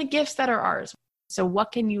out on the gifts that are ours. So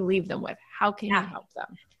what can you leave them with? How can you help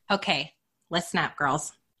them? Okay. Listen up,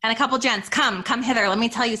 girls. And a couple gents, come hither. Let me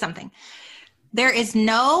tell you something. there is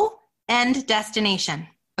no end destination.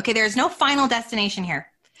 Okay, there is no final destination here.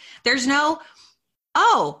 There's no,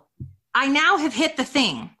 oh, I now have hit the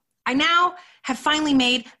thing. I now have finally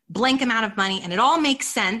made blank amount of money and it all makes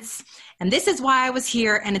sense. And this is why I was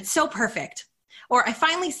here and it's so perfect. Or I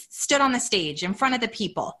finally stood on the stage in front of the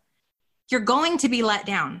people. You're going to be let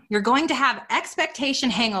down. You're going to have expectation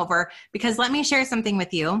hangover because let me share something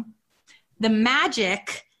with you. The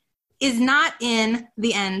magic is not in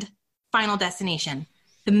the end final destination.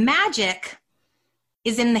 The magic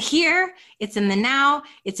is in the here, it's in the now,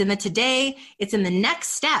 it's in the today, it's in the next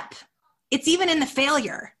step. It's even in the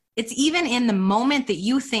failure. It's even in the moment that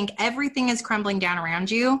you think everything is crumbling down around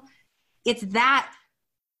you. It's that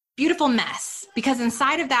beautiful mess, because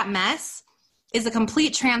inside of that mess is a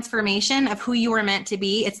complete transformation of who you were meant to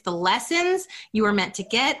be. It's the lessons you were meant to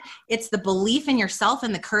get. It's the belief in yourself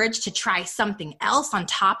and the courage to try something else on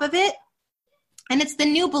top of it. And it's the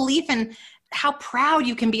new belief in how proud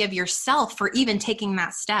you can be of yourself for even taking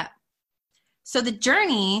that step. So the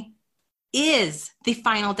journey is the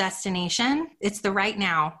final destination. It's the right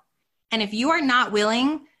now. And if you are not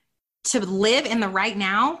willing to live in the right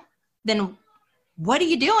now, then what are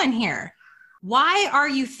you doing here? Why are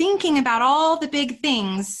you thinking about all the big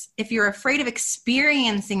things if you're afraid of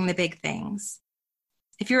experiencing the big things?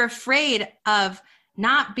 If you're afraid of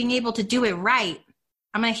not being able to do it right,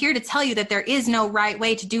 I'm here to tell you that there is no right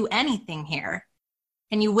way to do anything here.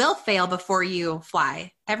 And you will fail before you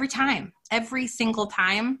fly every time, every single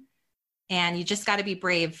time. And you just got to be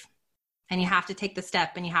brave. And you have to take the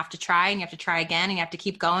step and you have to try and you have to try again and you have to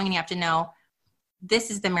keep going and you have to know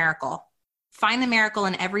this is the miracle. Find the miracle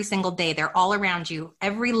in every single day. They're all around you.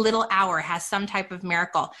 Every little hour has some type of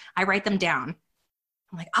miracle. I write them down.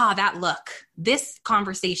 I'm like, that look. This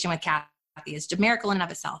conversation with Kathy is a miracle in and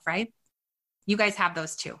of itself, right? You guys have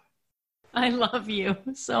those too. I love you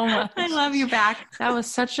so much. I love you back. That was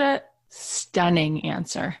such a stunning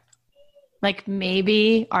answer. Like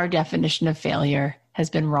maybe our definition of failure has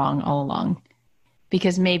been wrong all along,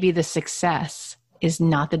 because maybe the success is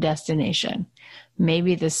not the destination.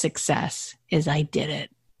 Maybe the success is I did it.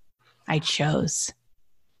 I chose.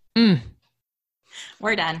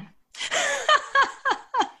 We're done.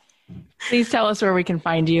 Please tell us where we can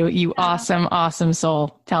find you. You awesome, awesome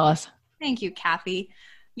soul. Tell us. Thank you, Kathy.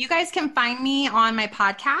 You guys can find me on my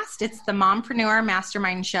podcast. It's the Mompreneur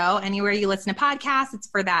Mastermind Show. Anywhere you listen to podcasts, it's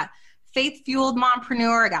for that faith-fueled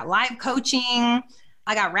mompreneur. I got live coaching.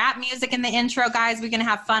 I got rap music in the intro, guys. We're going to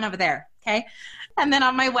have fun over there, okay? And then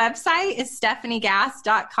on my website is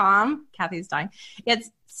stephaniegass.com. Kathy's dying. It's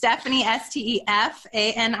Stefanie, Stefanie,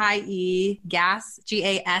 Gass,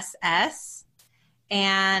 Gass.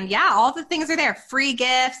 And yeah, all the things are there. Free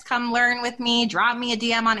gifts. Come learn with me. Drop me a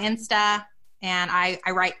DM on Insta. And I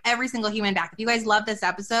write every single human back. If you guys love this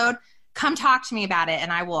episode, come talk to me about it.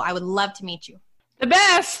 And I would love to meet you. The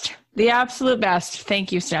best. The absolute best.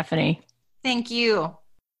 Thank you, Stefanie. Thank you.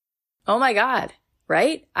 Oh my God.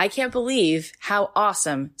 Right? I can't believe how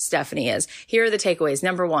awesome Stefanie is. Here are the takeaways.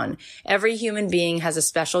 Number 1, every human being has a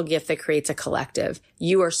special gift that creates a collective.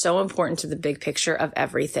 You are so important to the big picture of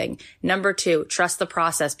everything. Number 2, trust the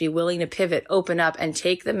process. Be willing to pivot, open up, and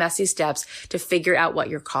take the messy steps to figure out what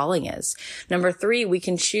your calling is. Number 3, we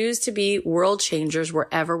can choose to be world changers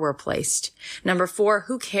wherever we're placed. Number 4,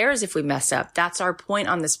 who cares if we mess up? That's our point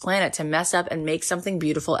on this planet, to mess up and make something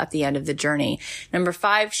beautiful at the end of the journey. Number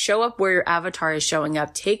 5, show up where your avatar is showing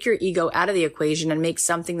up. Take your ego out of the equation and make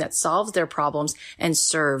something that solves their problems and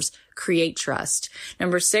serves. Create trust.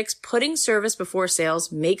 Number 6, putting service before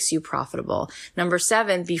sales makes you profitable. Number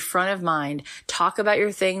 7, be front of mind. Talk about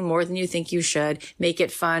your thing more than you think you should. Make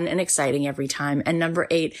it fun and exciting every time. And number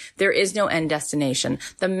 8, there is no end destination.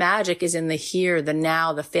 The magic is in the here, the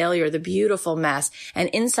now, the failure, the beautiful mess. And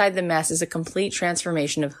inside the mess is a complete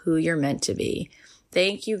transformation of who you're meant to be.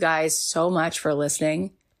 Thank you guys so much for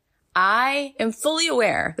listening. I am fully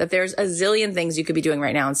aware that there's a zillion things you could be doing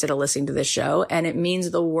right now instead of listening to this show, and it means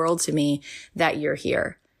the world to me that you're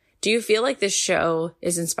here. Do you feel like this show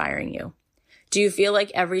is inspiring you? Do you feel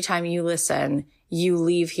like every time you listen, you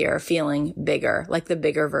leave here feeling bigger, like the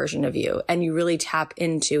bigger version of you, and you really tap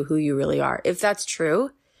into who you really are? If that's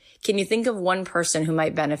true, can you think of one person who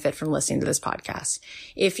might benefit from listening to this podcast?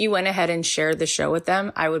 If you went ahead and shared the show with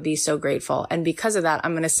them, I would be so grateful. And because of that,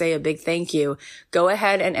 I'm going to say a big thank you. Go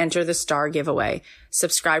ahead and enter the star giveaway.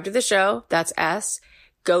 Subscribe to the show. That's S.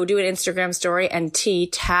 Go do an Instagram story and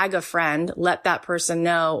tag a friend. Let that person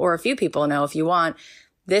know, or a few people know if you want.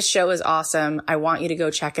 This show is awesome. I want you to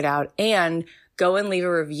go check it out. And go and leave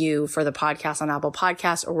a review for the podcast on Apple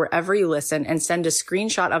Podcasts or wherever you listen and send a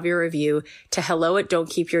screenshot of your review to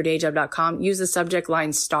hello@don'tkeepyourdayjob.com. Use the subject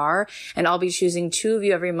line star, and I'll be choosing 2 of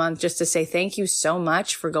you every month just to say thank you so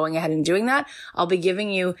much for going ahead and doing that. I'll be giving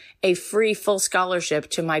you a free full scholarship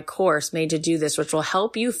to my course Made to Do This, which will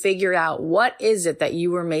help you figure out what is it that you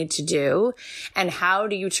were made to do and how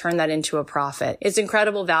do you turn that into a profit. It's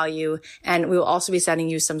incredible value, and we will also be sending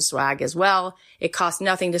you some swag as well. It costs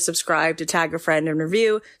nothing to subscribe, to tag a friend and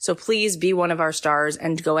review. So please be one of our stars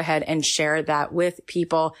and go ahead and share that with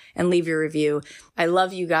people and leave your review. I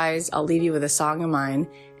love you guys. I'll leave you with a song of mine,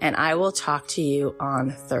 and I will talk to you on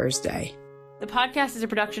Thursday. The podcast is a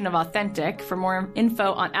production of Authentic. For more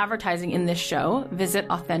info on advertising in this show, visit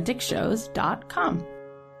AuthenticShows.com.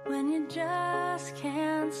 When you just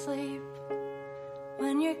can't sleep,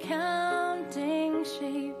 when you're counting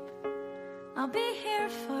sheep, I'll be here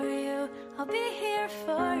for you, I'll be here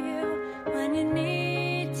for you. When you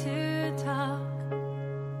need to talk,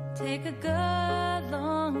 take a good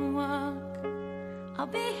long walk. I'll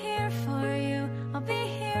be here for you, I'll be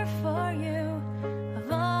here for you.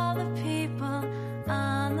 Of all the people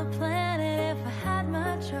on the planet, if I had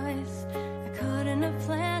my choice, I couldn't have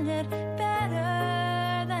planned it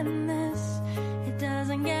better than this. It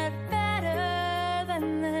doesn't get better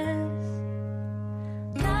than this.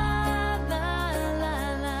 La la la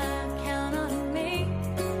la, count on me,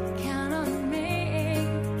 count on me.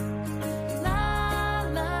 La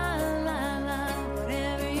la la la,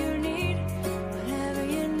 whatever you need,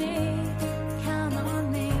 count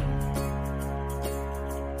on me,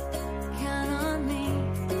 count on me.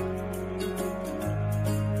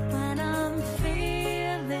 When I'm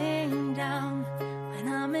feeling down, when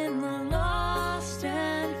I'm in the lost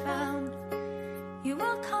and found, you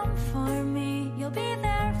will come for me, you'll be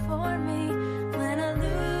there for me. When I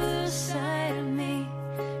lose sight of me,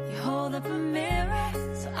 you hold up a mirror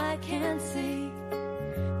so I can't see.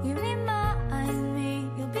 You remind me,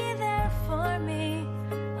 you'll be there for me.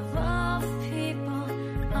 Of all the people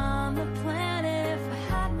on the planet, if I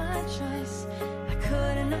had my choice, I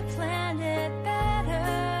couldn't have planned it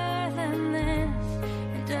better than this.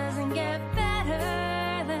 It doesn't get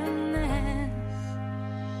better than this.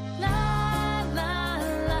 La la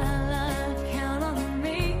la la, count on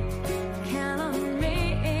me, count on me.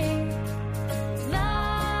 La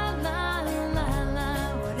la la la,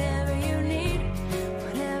 whatever you need,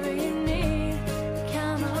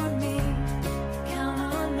 count on me, count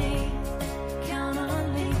on me, count on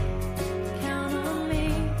me, count on me.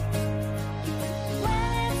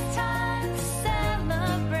 When it's time to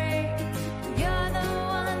celebrate, you're the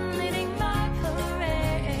one leading my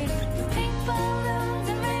parade. Pink balloons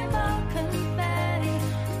and rainbow confetti.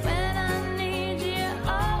 When I need you, you're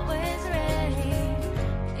always ready.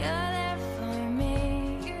 You're there for me,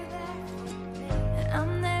 and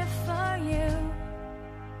I'm there for you.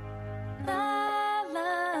 La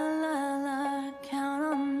la la la, count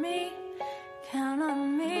on me, count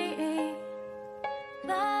on me.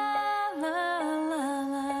 La la la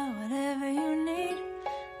la, whatever you need,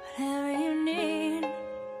 whatever you need.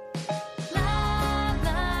 La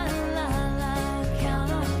la la la,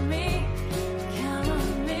 count on me, count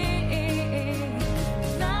on me.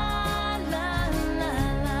 La la la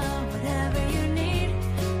la, whatever you need,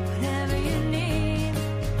 whatever you need.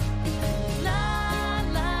 La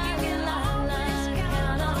la la la,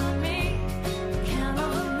 count on me, count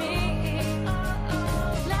on me.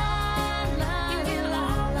 La la la la,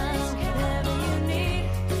 whatever you need,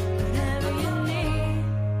 whatever you need.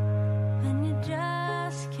 When you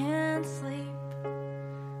just can't sleep,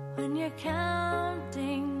 when you're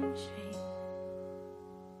counting sheep.